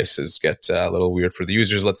the prices get a little weird for the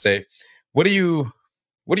users. Let's say, what do you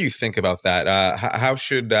think about that? How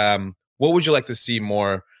should what would you like to see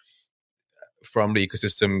more from the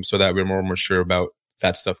ecosystem so that we're more mature about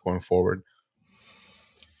that stuff going forward?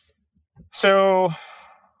 So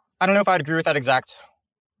I don't know if I'd agree with that exact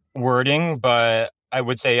wording, but I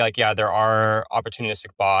would say there are opportunistic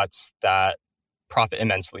bots that profit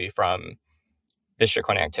immensely from this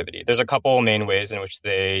shitcoin activity. There's a couple main ways in which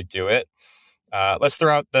they do it. Let's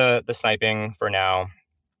throw out the sniping for now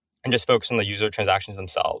and just focus on the user transactions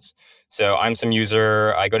themselves. So I'm some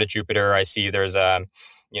user, I go to Jupiter, I see there's a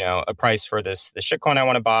price for this shitcoin I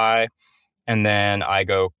want to buy, and then I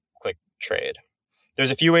go click trade.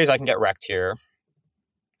 There's a few ways I can get wrecked here,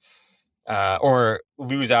 or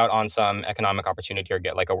lose out on some economic opportunity or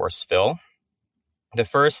get like a worse fill. The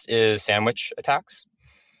first is sandwich attacks,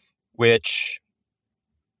 which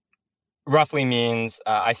roughly means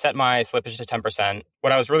I set my slippage to 10%.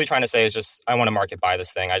 What I was really trying to say is just I want to market buy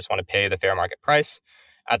this thing. I just want to pay the fair market price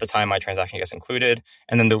at the time my transaction gets included.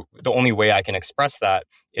 And then the only way I can express that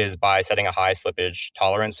is by setting a high slippage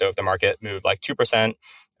tolerance. So if the market moved like 2%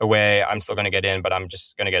 away, I'm still going to get in, but I'm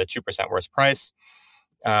just going to get a 2% worse price.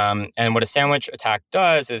 And what a sandwich attack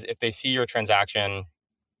does is if they see your transaction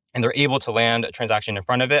and they're able to land a transaction in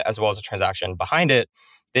front of it as well as a transaction behind it,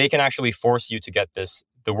 they can actually force you to get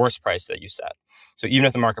the worst price that you set. So even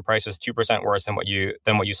if the market price is 2% worse than what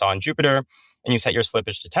you saw in Jupiter, and you set your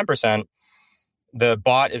slippage to 10%, the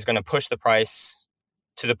bot is going to push the price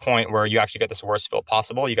to the point where you actually get this worst fill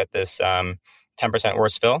possible. You get this 10%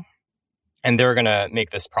 worst fill, and they're going to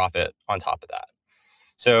make this profit on top of that.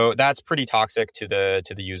 So that's pretty toxic to the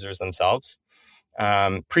users themselves.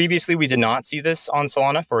 Previously, we did not see this on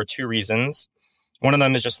Solana for two reasons. One of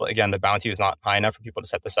them is just, again, the bounty was not high enough for people to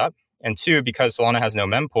set this up. And two, because Solana has no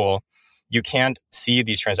mempool, you can't see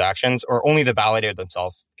these transactions, or only the validator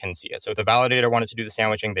themselves can see it. So if the validator wanted to do the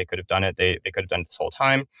sandwiching, they could have done it. They could have done it this whole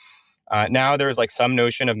time. Now there's like some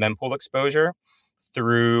notion of mempool exposure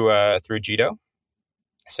through Jito.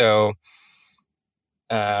 So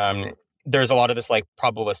there's a lot of this like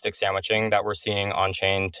probabilistic sandwiching that we're seeing on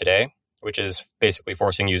chain today, which is basically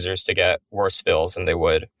forcing users to get worse fills than they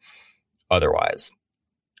would otherwise.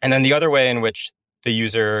 And then the other way in which the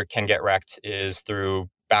user can get wrecked is through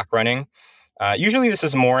backrunning. Usually this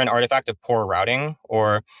is more an artifact of poor routing,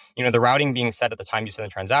 or the routing being set at the time you send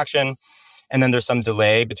the transaction, And then there's some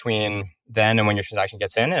delay between then and when your transaction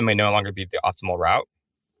gets in, and may no longer be the optimal route.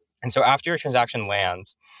 And so after your transaction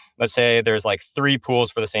lands, let's say there's like 3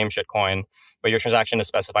 pools for the same shitcoin, but your transaction is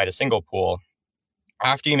specified a single pool.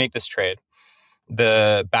 After you make this trade,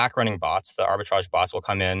 the backrunning bots, the arbitrage bots will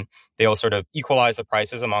come in. They will sort of equalize the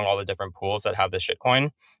prices among all the different pools that have this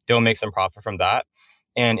shitcoin. They'll make some profit from that.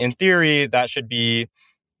 And in theory, that should be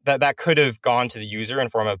that could have gone to the user in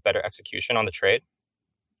form of better execution on the trade,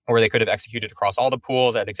 or they could have executed across all the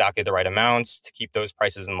pools at exactly the right amounts to keep those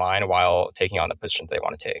prices in line while taking on the position they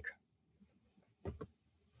want to take.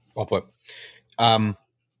 Well put.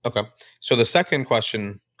 Okay. So the second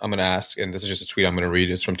question I'm going to ask, and this is just a tweet I'm going to read,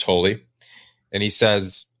 is from Toli. And he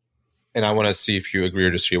says, and I want to see if you agree or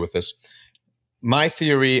disagree with this. My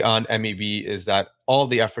theory on MEV is that all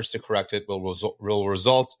the efforts to correct it will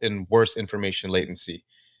result in worse information latency.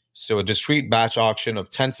 So a discrete batch auction of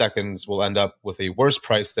 10 seconds will end up with a worse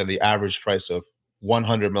price than the average price of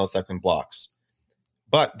 100 millisecond blocks.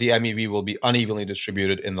 But the MEV will be unevenly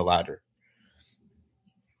distributed in the latter.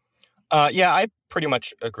 Yeah, I pretty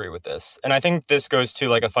much agree with this. And I think this goes to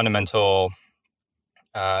like a fundamental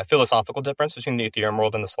philosophical difference between the Ethereum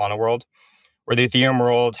world and the Solana world, where the Ethereum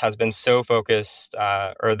world has been so focused,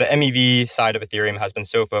 or the MEV side of Ethereum has been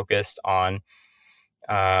so focused on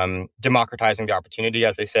democratizing the opportunity,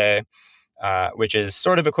 as they say, which is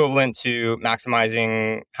sort of equivalent to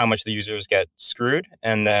maximizing how much the users get screwed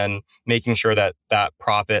and then making sure that that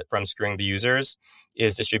profit from screwing the users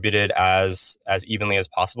is distributed as evenly as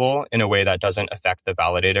possible in a way that doesn't affect the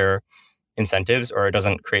validator incentives or it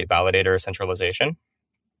doesn't create validator centralization.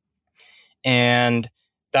 And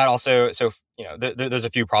that also, so, you know, there's a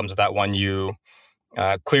few problems with that. One, you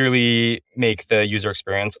clearly make the user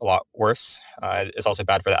experience a lot worse. It's also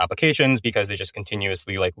bad for the applications because they just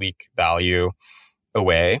continuously like leak value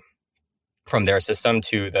away from their system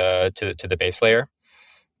to the base layer.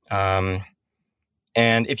 And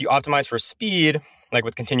if you optimize for speed, like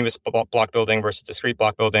with continuous block building versus discrete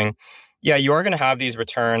block building, yeah, you are going to have these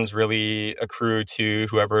returns really accrue to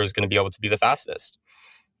whoever is going to be able to be the fastest.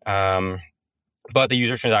 But the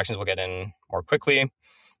user transactions will get in more quickly.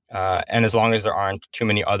 And as long as there aren't too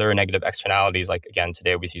many other negative externalities, like again,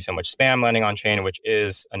 today we see so much spam landing on chain, which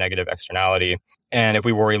is a negative externality. And if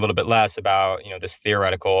we worry a little bit less about, you know, this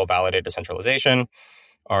theoretical validator centralization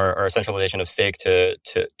or centralization of stake to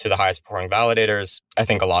the highest performing validators, I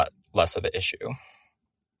think a lot less of an issue.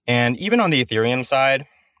 And even on the Ethereum side,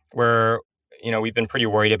 where, you know, we've been pretty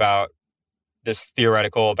worried about this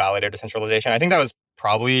theoretical validator centralization, I think that was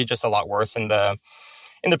probably just a lot worse in the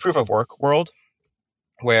proof of work world,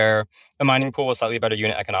 where a mining pool with slightly better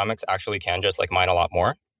unit economics actually can just like mine a lot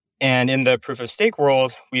more. And in the proof of stake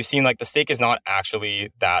world, we've seen like the stake is not actually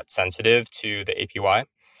that sensitive to the APY.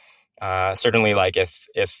 Certainly, like if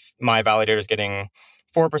my validator is getting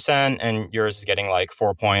 4% and yours is getting like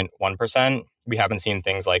 4.1%, we haven't seen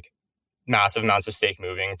things like massive amounts of stake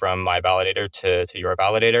moving from my validator to your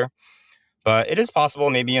validator. But it is possible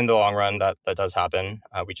maybe in the long run that does happen.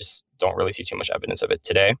 We just don't really see too much evidence of it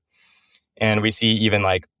today. And we see even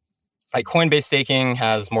like Coinbase staking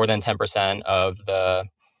has more than 10% of the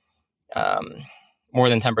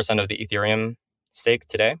Ethereum stake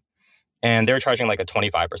today. And they're charging like a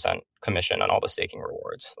 25% commission on all the staking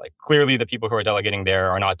rewards. Like clearly the people who are delegating there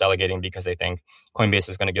are not delegating because they think Coinbase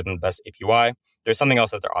is going to give them the best APY. There's something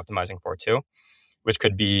else that they're optimizing for too, which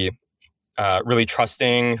could be really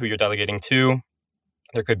trusting who you're delegating to.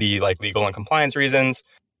 There could be like legal and compliance reasons.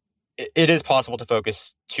 It is possible to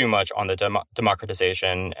focus too much on the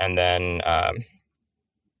democratization and then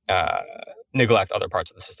neglect other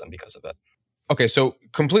parts of the system because of it. Okay, so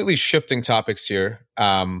completely shifting topics here.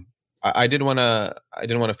 I didn't want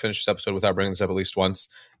to finish this episode without bringing this up at least once.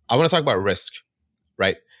 I want to talk about risk,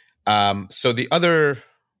 right? So the other,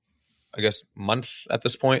 I guess, month at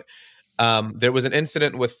this point, there was an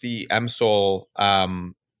incident with the MSOL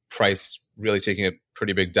price really taking a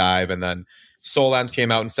pretty big dive, and then Solana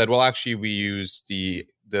came out and said, "Well, actually, we use the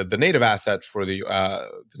native asset for the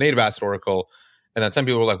native asset oracle," and then some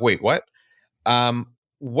people were like, "Wait, what?"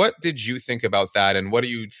 What did you think about that, and what do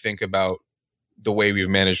you think about the way we've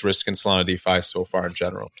managed risk in Solana DeFi so far in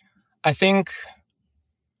general? I think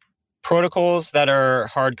protocols that are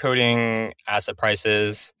hard coding asset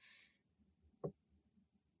prices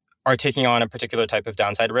are taking on a particular type of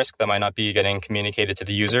downside risk that might not be getting communicated to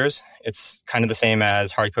the users. It's kind of the same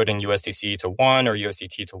as hard coding USDC to 1 or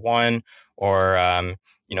USDT to 1, or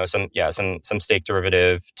some stake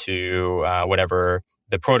derivative to whatever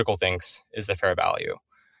the protocol thinks is the fair value,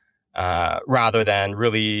 rather than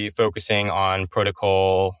really focusing on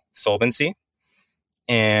protocol solvency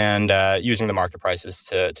and using the market prices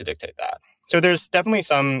to dictate that. So there's definitely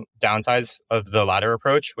some downsides of the latter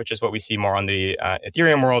approach, which is what we see more on the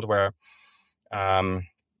Ethereum world, where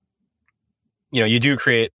you do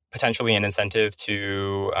create potentially an incentive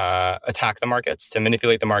to attack the markets, to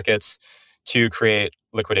manipulate the markets, to create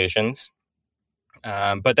liquidations.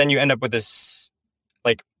 But then you end up with this,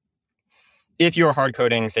 like, if you're hard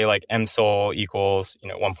coding, say like mSol equals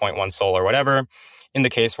 1.1 sol or whatever, in the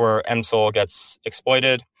case where mSol gets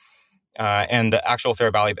exploited and the actual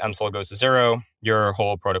fair value of mSol goes to zero, your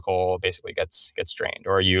whole protocol basically gets drained,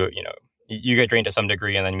 or you get drained to some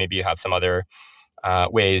degree, and then maybe you have some other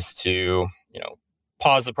ways to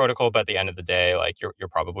pause the protocol, but at the end of the day, like you're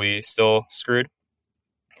probably still screwed.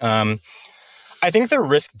 I think the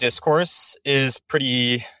risk discourse is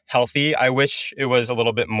pretty healthy. I wish it was a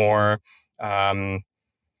little bit more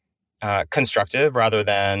constructive rather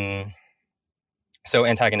than so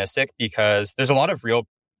antagonistic, because there's a lot of real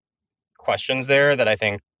questions there that I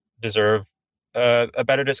think deserve a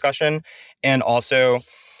better discussion. And also,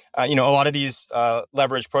 a lot of these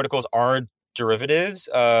leverage protocols are derivatives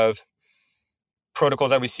of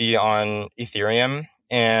protocols that we see on Ethereum.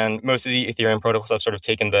 And most of the Ethereum protocols have sort of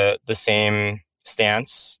taken the same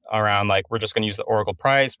stance around, like, we're just going to use the Oracle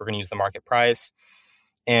price, we're going to use the market price.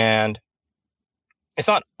 And it's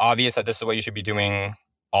not obvious that this is what you should be doing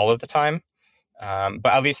all of the time. But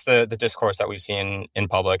at least the discourse that we've seen in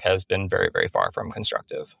public has been very, very far from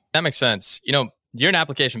constructive. That makes sense. You're an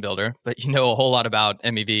application builder, but you know a whole lot about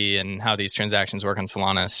MEV and how these transactions work on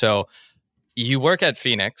Solana. So you work at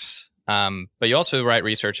Phoenix, but you also write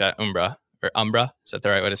research at Umbra. Is that the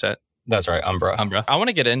right way to say it? That's right, Umbra. I want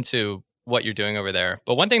to get into what you're doing over there.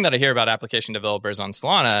 But one thing that I hear about application developers on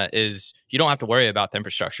Solana is you don't have to worry about the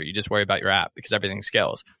infrastructure. You just worry about your app because everything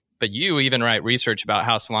scales. But you even write research about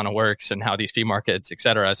how Solana works and how these fee markets, et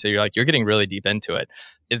cetera. So you're getting really deep into it.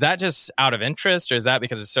 Is that just out of interest, or is that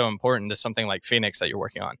because it's so important to something like Phoenix that you're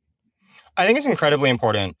working on? I think it's incredibly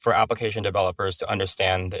important for application developers to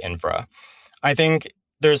understand the infra. I think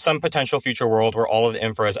there's some potential future world where all of the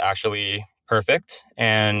infra is actually perfect,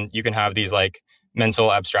 and you can have these like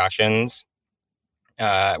mental abstractions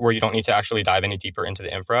where you don't need to actually dive any deeper into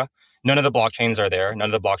the infra. None of the blockchains are there.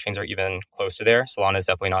 None of the blockchains are even close to there. Solana is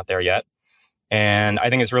definitely not there yet. And I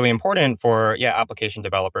think it's really important for application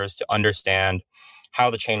developers to understand how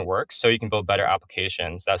the chain works so you can build better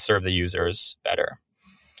applications that serve the users better.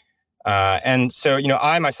 And so,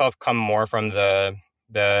 I myself come more from the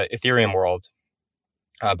Ethereum world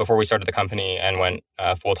before we started the company and went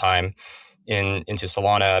full-time into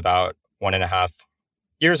Solana about 1.5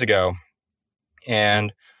 years ago.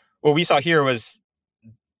 And what we saw here was,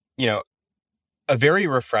 a very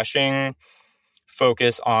refreshing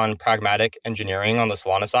focus on pragmatic engineering on the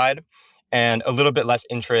Solana side, and a little bit less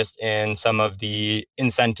interest in some of the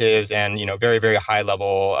incentives and, very, very high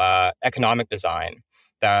level economic design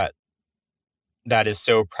that is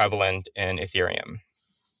so prevalent in Ethereum.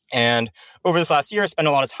 And over this last year, I spent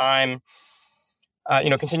a lot of time,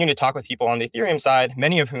 continuing to talk with people on the Ethereum side,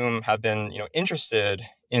 many of whom have been, interested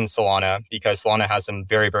in Solana because Solana has some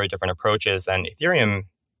very, very different approaches than Ethereum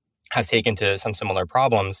has taken to some similar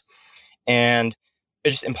problems. And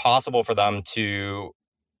it's just impossible for them to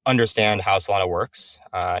understand how Solana works,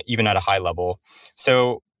 even at a high level.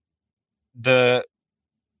 So the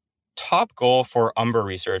top goal for Umbra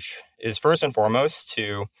research is first and foremost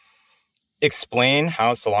to explain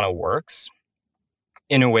how Solana works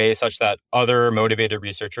in a way such that other motivated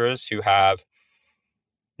researchers who have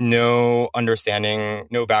no understanding,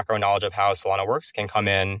 no background knowledge of how Solana works can come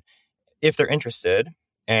in if they're interested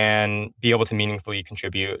and be able to meaningfully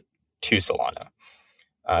contribute to Solana.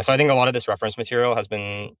 So I think a lot of this reference material has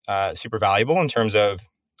been super valuable in terms of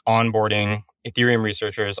onboarding Ethereum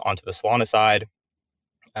researchers onto the Solana side.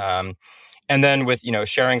 And then with,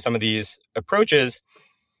 sharing some of these approaches,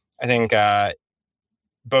 I think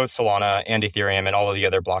both Solana and Ethereum and all of the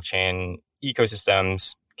other blockchain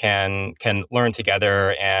ecosystems can learn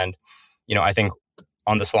together. And, I think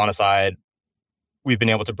on the Solana side, we've been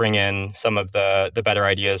able to bring in some of the better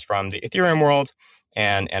ideas from the Ethereum world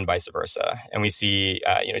and vice versa. And we see,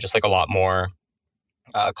 just like a lot more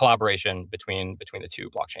collaboration between the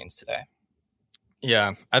two blockchains today.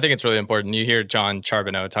 Yeah, I think it's really important. You hear John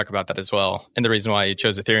Charbonneau talk about that as well. And the reason why he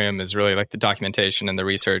chose Ethereum is really like the documentation and the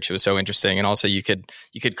research. It was so interesting. And also you could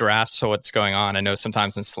grasp what's going on. I know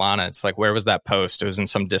sometimes in Solana, it's like, where was that post? It was in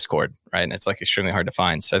some Discord, right? And it's like extremely hard to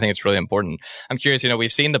find. So I think it's really important. I'm curious,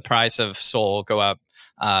 we've seen the price of Sol go up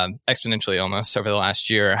exponentially almost over the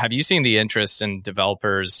last year. Have you seen the interest in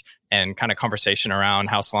developers and kind of conversation around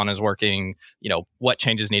how Solana is working, what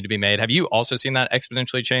changes need to be made? Have you also seen that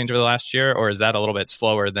exponentially change over the last year, or is that a little bit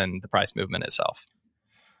slower than the price movement itself?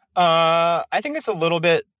 I think it's a little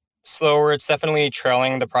bit slower. It's definitely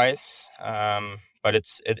trailing the price, but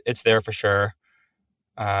it's there for sure.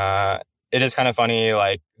 It is kind of funny,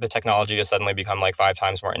 like the technology has suddenly become like 5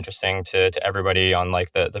 times more interesting to everybody on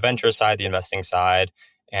like the venture side, the investing side,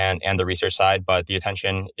 and the research side. But the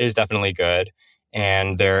attention is definitely good,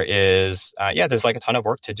 and there is there's like a ton of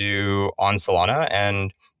work to do on Solana,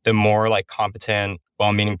 and the more like competent,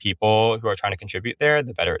 well-meaning people who are trying to contribute there,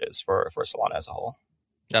 the better it is for Solana as a whole.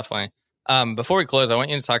 Definitely. Before we close, I want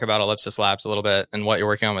you to talk about Ellipsis Labs a little bit and what you're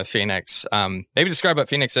working on with Phoenix. Maybe describe what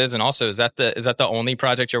Phoenix is, and also is that the only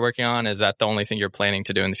project you're working on? Is that the only thing you're planning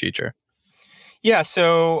to do in the future? Yeah.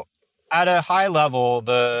 So at a high level,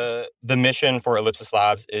 the mission for Ellipsis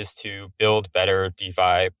Labs is to build better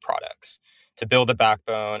DeFi products, to build a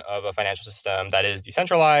backbone of a financial system that is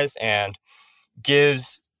decentralized and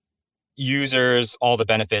gives users all the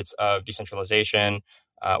benefits of decentralization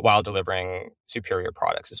while delivering superior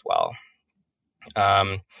products as well.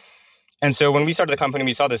 And so when we started the company,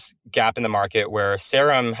 we saw this gap in the market where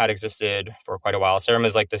Serum had existed for quite a while. Serum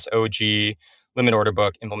is like this OG limit order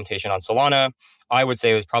book implementation on Solana. I would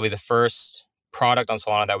say it was probably the first product on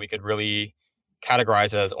Solana that we could really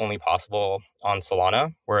categorize as only possible on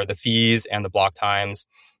Solana, where the fees and the block times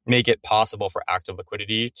make it possible for active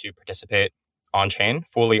liquidity to participate on-chain,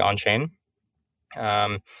 fully on-chain.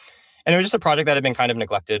 And it was just a project that had been kind of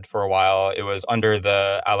neglected for a while. It was under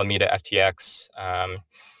the Alameda FTX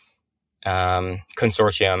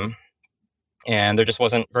consortium, and there just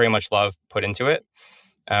wasn't very much love put into it.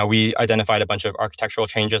 We identified a bunch of architectural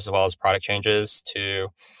changes as well as product changes to,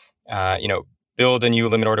 build a new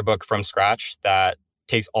limit order book from scratch that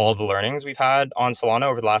takes all the learnings we've had on Solana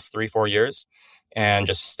over the last 3-4 years and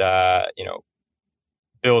just,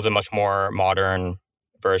 builds a much more modern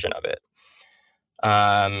version of it.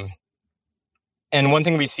 And one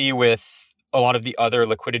thing we see with a lot of the other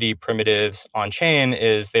liquidity primitives on chain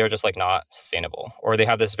is they are just like not sustainable, or they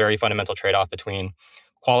have this very fundamental trade-off between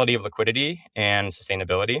quality of liquidity and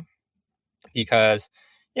sustainability. Because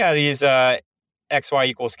these XY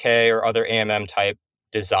equals K or other AMM type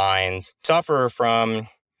designs suffer from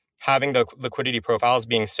having the liquidity profiles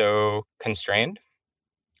being so constrained.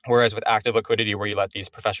 Whereas with active liquidity, where you let these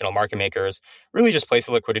professional market makers really just place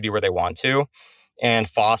the liquidity where they want to and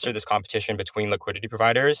foster this competition between liquidity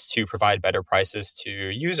providers to provide better prices to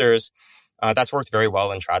users, that's worked very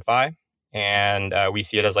well in TradFi. And we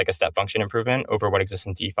see it as like a step function improvement over what exists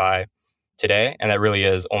in DeFi today. And that really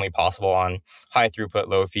is only possible on high throughput,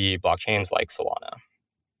 low fee blockchains like Solana.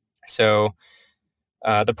 So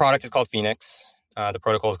the product is called Phoenix. The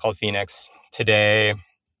protocol is called Phoenix. Today,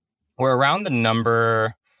 we're around the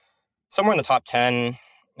number, somewhere in the top 10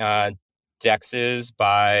 DEXs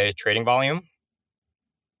by trading volume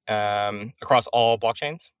across all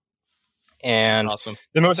blockchains. And awesome.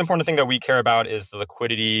 The most important thing that we care about is the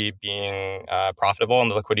liquidity being profitable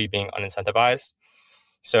and the liquidity being unincentivized.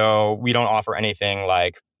 So we don't offer anything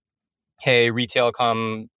like, hey, retail,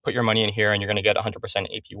 come put your money in here and you're going to get 100%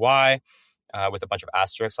 APY with a bunch of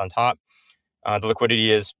asterisks on top. The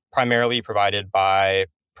liquidity is primarily provided by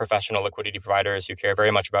professional liquidity providers who care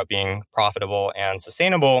very much about being profitable and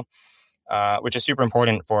sustainable, which is super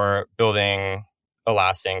important for building a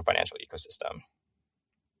lasting financial ecosystem.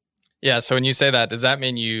 Yeah. So when you say that, does that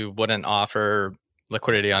mean you wouldn't offer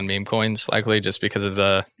liquidity on meme coins likely just because of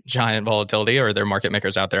the giant volatility, or are there market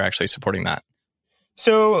makers out there actually supporting that?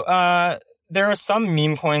 So there are some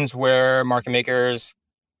meme coins where market makers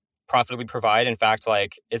profitably provide. In fact,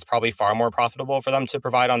 like it's probably far more profitable for them to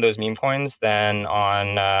provide on those meme coins than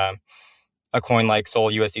on a coin like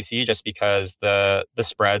Sol USDC, just because the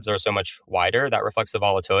spreads are so much wider. That reflects the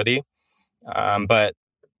volatility. But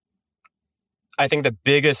I think the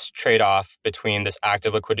biggest trade-off between this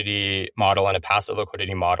active liquidity model and a passive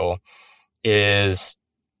liquidity model is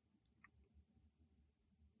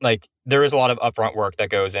like there is a lot of upfront work that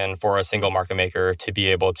goes in for a single market maker to be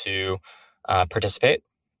able to participate.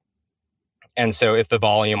 And so if the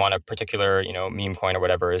volume on a particular, meme coin or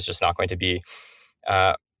whatever is just not going to be,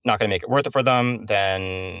 not going to make it worth it for them,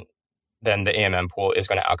 then the AMM pool is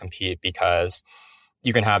going to outcompete, because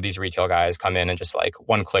you can have these retail guys come in and just like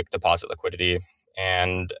one click deposit liquidity.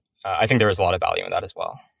 And I think there is a lot of value in that as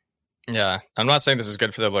well. Yeah. I'm not saying this is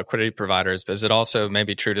good for the liquidity providers, but is it also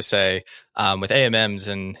maybe true to say with AMMs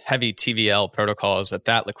and heavy TVL protocols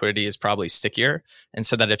that liquidity is probably stickier? And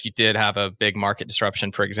so that if you did have a big market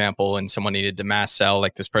disruption, for example, and someone needed to mass sell,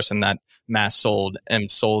 like this person that mass sold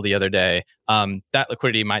M-Sol the other day, that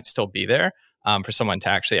liquidity might still be there for someone to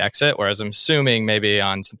actually exit. Whereas I'm assuming maybe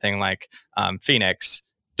on something like Phoenix,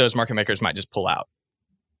 those market makers might just pull out.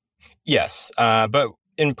 Yes. But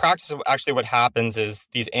in practice, actually what happens is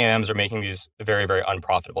these AMs are making these very, very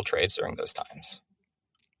unprofitable trades during those times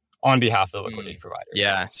on behalf of the liquidity providers.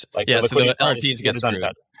 Yeah. Like yeah. the So the providers LPs get done screwed.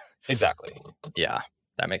 better. Exactly. Yeah.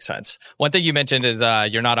 That makes sense. One thing you mentioned is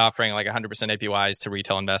you're not offering like 100% APYs to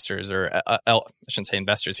retail investors or I shouldn't say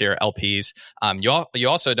investors here, LPs. You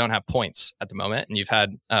also don't have points at the moment, and you've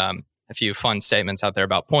had a few fun statements out there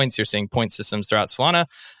about points. You're seeing point systems throughout Solana.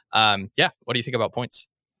 What do you think about points?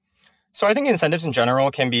 So I think incentives in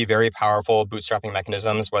general can be very powerful bootstrapping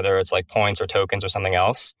mechanisms, whether it's like points or tokens or something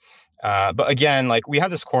else. But again, like we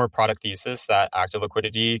have this core product thesis that active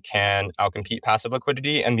liquidity can outcompete passive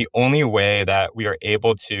liquidity. And the only way that we are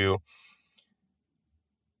able to,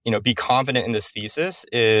 be confident in this thesis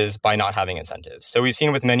is by not having incentives. So we've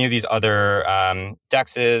seen with many of these other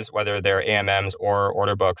DEXs, whether they're AMMs or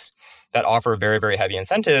order books that offer very, very heavy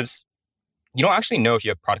incentives, you don't actually know if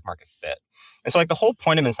you have product market fit. And so like the whole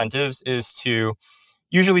point of incentives is to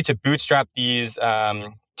usually to bootstrap these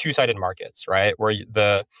two-sided markets, right? Where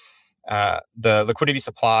the liquidity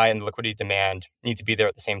supply and the liquidity demand need to be there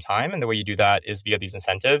at the same time. And the way you do that is via these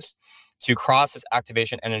incentives to cross this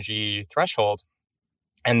activation energy threshold.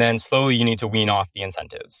 And then slowly you need to wean off the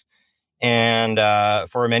incentives. And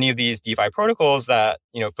for many of these DeFi protocols that,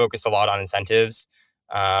 focus a lot on incentives,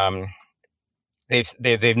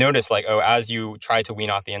 they've noticed like, as you try to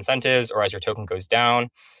wean off the incentives or as your token goes down,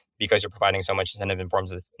 because you're providing so much incentive in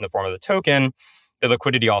the form of the token, the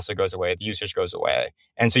liquidity also goes away, the usage goes away.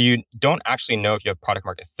 And so you don't actually know if you have product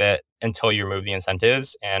market fit until you remove the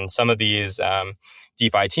incentives. And some of these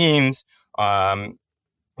DeFi teams,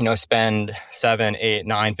 spend 7, 8,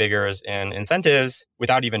 9 figures in incentives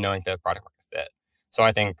without even knowing the product market fit. So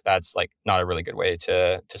I think that's like not a really good way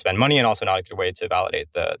to spend money, and also not a good way to validate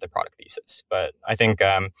the product thesis. But I think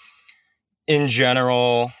in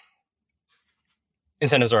general,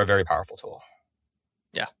 incentives are a very powerful tool.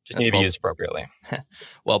 Yeah, just need to be used appropriately.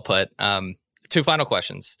 Well put. 2 final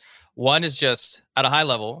questions. One is just at a high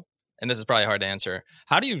level, and this is probably hard to answer.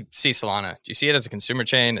 How do you see Solana? Do you see it as a consumer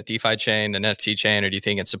chain, a DeFi chain, an NFT chain, or do you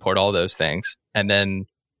think it support all those things? And then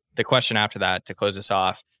the question after that, to close us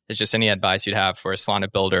off, is just any advice you'd have for a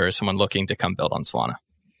Solana builder or someone looking to come build on Solana?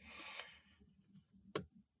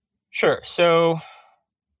 Sure. So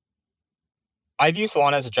I view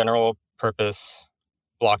Solana as a general purpose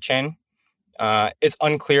blockchain. It's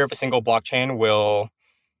unclear if a single blockchain will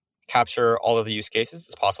capture all of the use cases.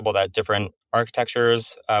 It's possible that different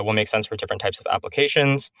architectures will make sense for different types of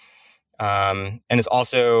applications. And it's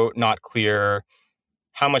also not clear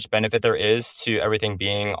how much benefit there is to everything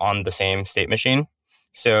being on the same state machine.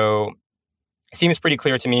 So it seems pretty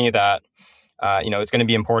clear to me that it's going to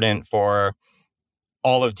be important for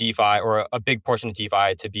all of DeFi, or a big portion of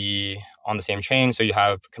DeFi, to be on the same chain. So you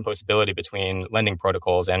have composability between lending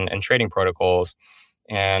protocols and trading protocols,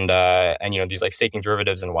 and these like staking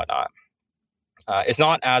derivatives and whatnot. It's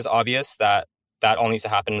not as obvious that all needs to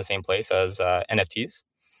happen in the same place as NFTs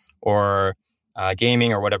or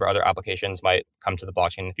gaming or whatever other applications might come to the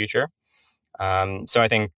blockchain in the future. So I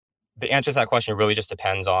think the answer to that question really just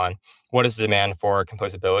depends on what is the demand for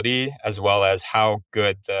composability, as well as how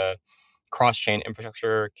good the cross-chain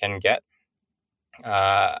infrastructure can get.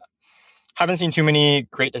 Haven't seen too many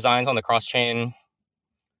great designs on the cross-chain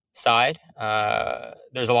side.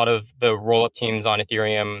 There's a lot of the roll-up teams on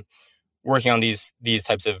Ethereum working on these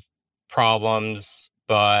types of problems,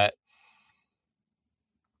 but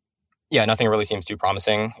yeah, nothing really seems too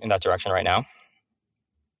promising in that direction right now.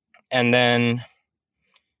 And then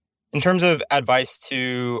in terms of advice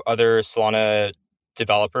to other Solana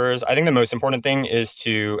developers, I think the most important thing is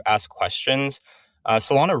to ask questions.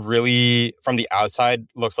 Solana really, from the outside,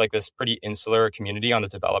 looks like this pretty insular community on the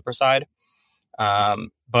developer side.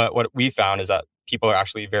 But what we found is that people are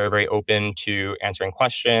actually very, very open to answering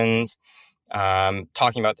questions,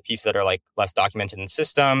 talking about the pieces that are like less documented in the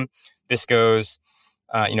system. This goes,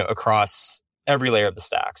 across every layer of the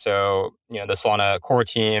stack. So, the Solana core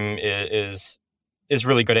team is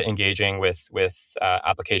really good at engaging with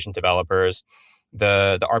application developers.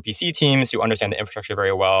 The RPC teams who understand the infrastructure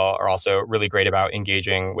very well are also really great about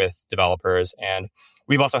engaging with developers. And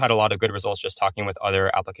we've also had a lot of good results just talking with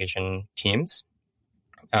other application teams.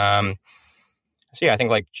 So yeah, I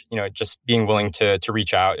think just being willing to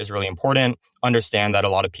reach out is really important. Understand that a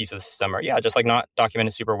lot of pieces of the system are, just like not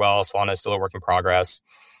documented super well. Solana is still a work in progress.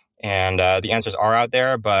 And the answers are out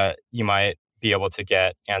there, but you might be able to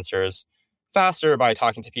get answers faster by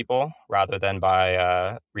talking to people rather than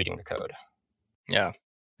by reading the code. Yeah.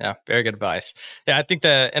 Very good advice. Yeah, I think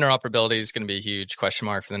the interoperability is going to be a huge question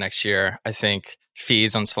mark for the next year. I think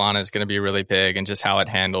fees on Solana is going to be really big, and just how it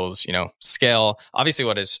handles, scale. Obviously,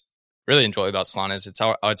 what is really enjoy about Solana is it's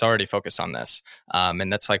already focused on this.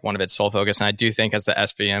 And that's like one of its sole focus. And I do think as the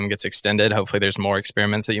SVM gets extended, hopefully there's more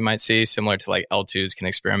experiments that you might see, similar to like L2s can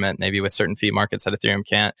experiment maybe with certain fee markets that Ethereum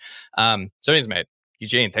can't. So anyways, mate,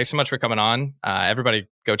 Eugene, thanks so much for coming on. Everybody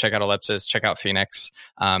go check out Ellipsis, check out Phoenix.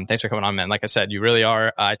 Thanks for coming on, man. Like I said, you really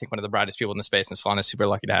are, I think, one of the brightest people in the space, and Solana is super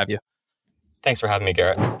lucky to have you. Thanks for having me,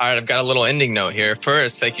 Garrett. All right, I've got a little ending note here.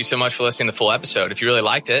 First, thank you so much for listening to the full episode. If you really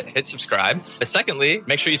liked it, hit subscribe. But secondly,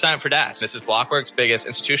 make sure you sign up for DAS. This is Blockworks' biggest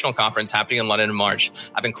institutional conference happening in London in March.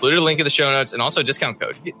 I've included a link in the show notes and also a discount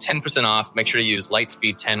code. You get 10% off. Make sure to use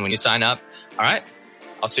Lightspeed 10 when you sign up. All right,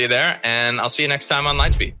 I'll see you there, and I'll see you next time on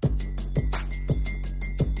Lightspeed.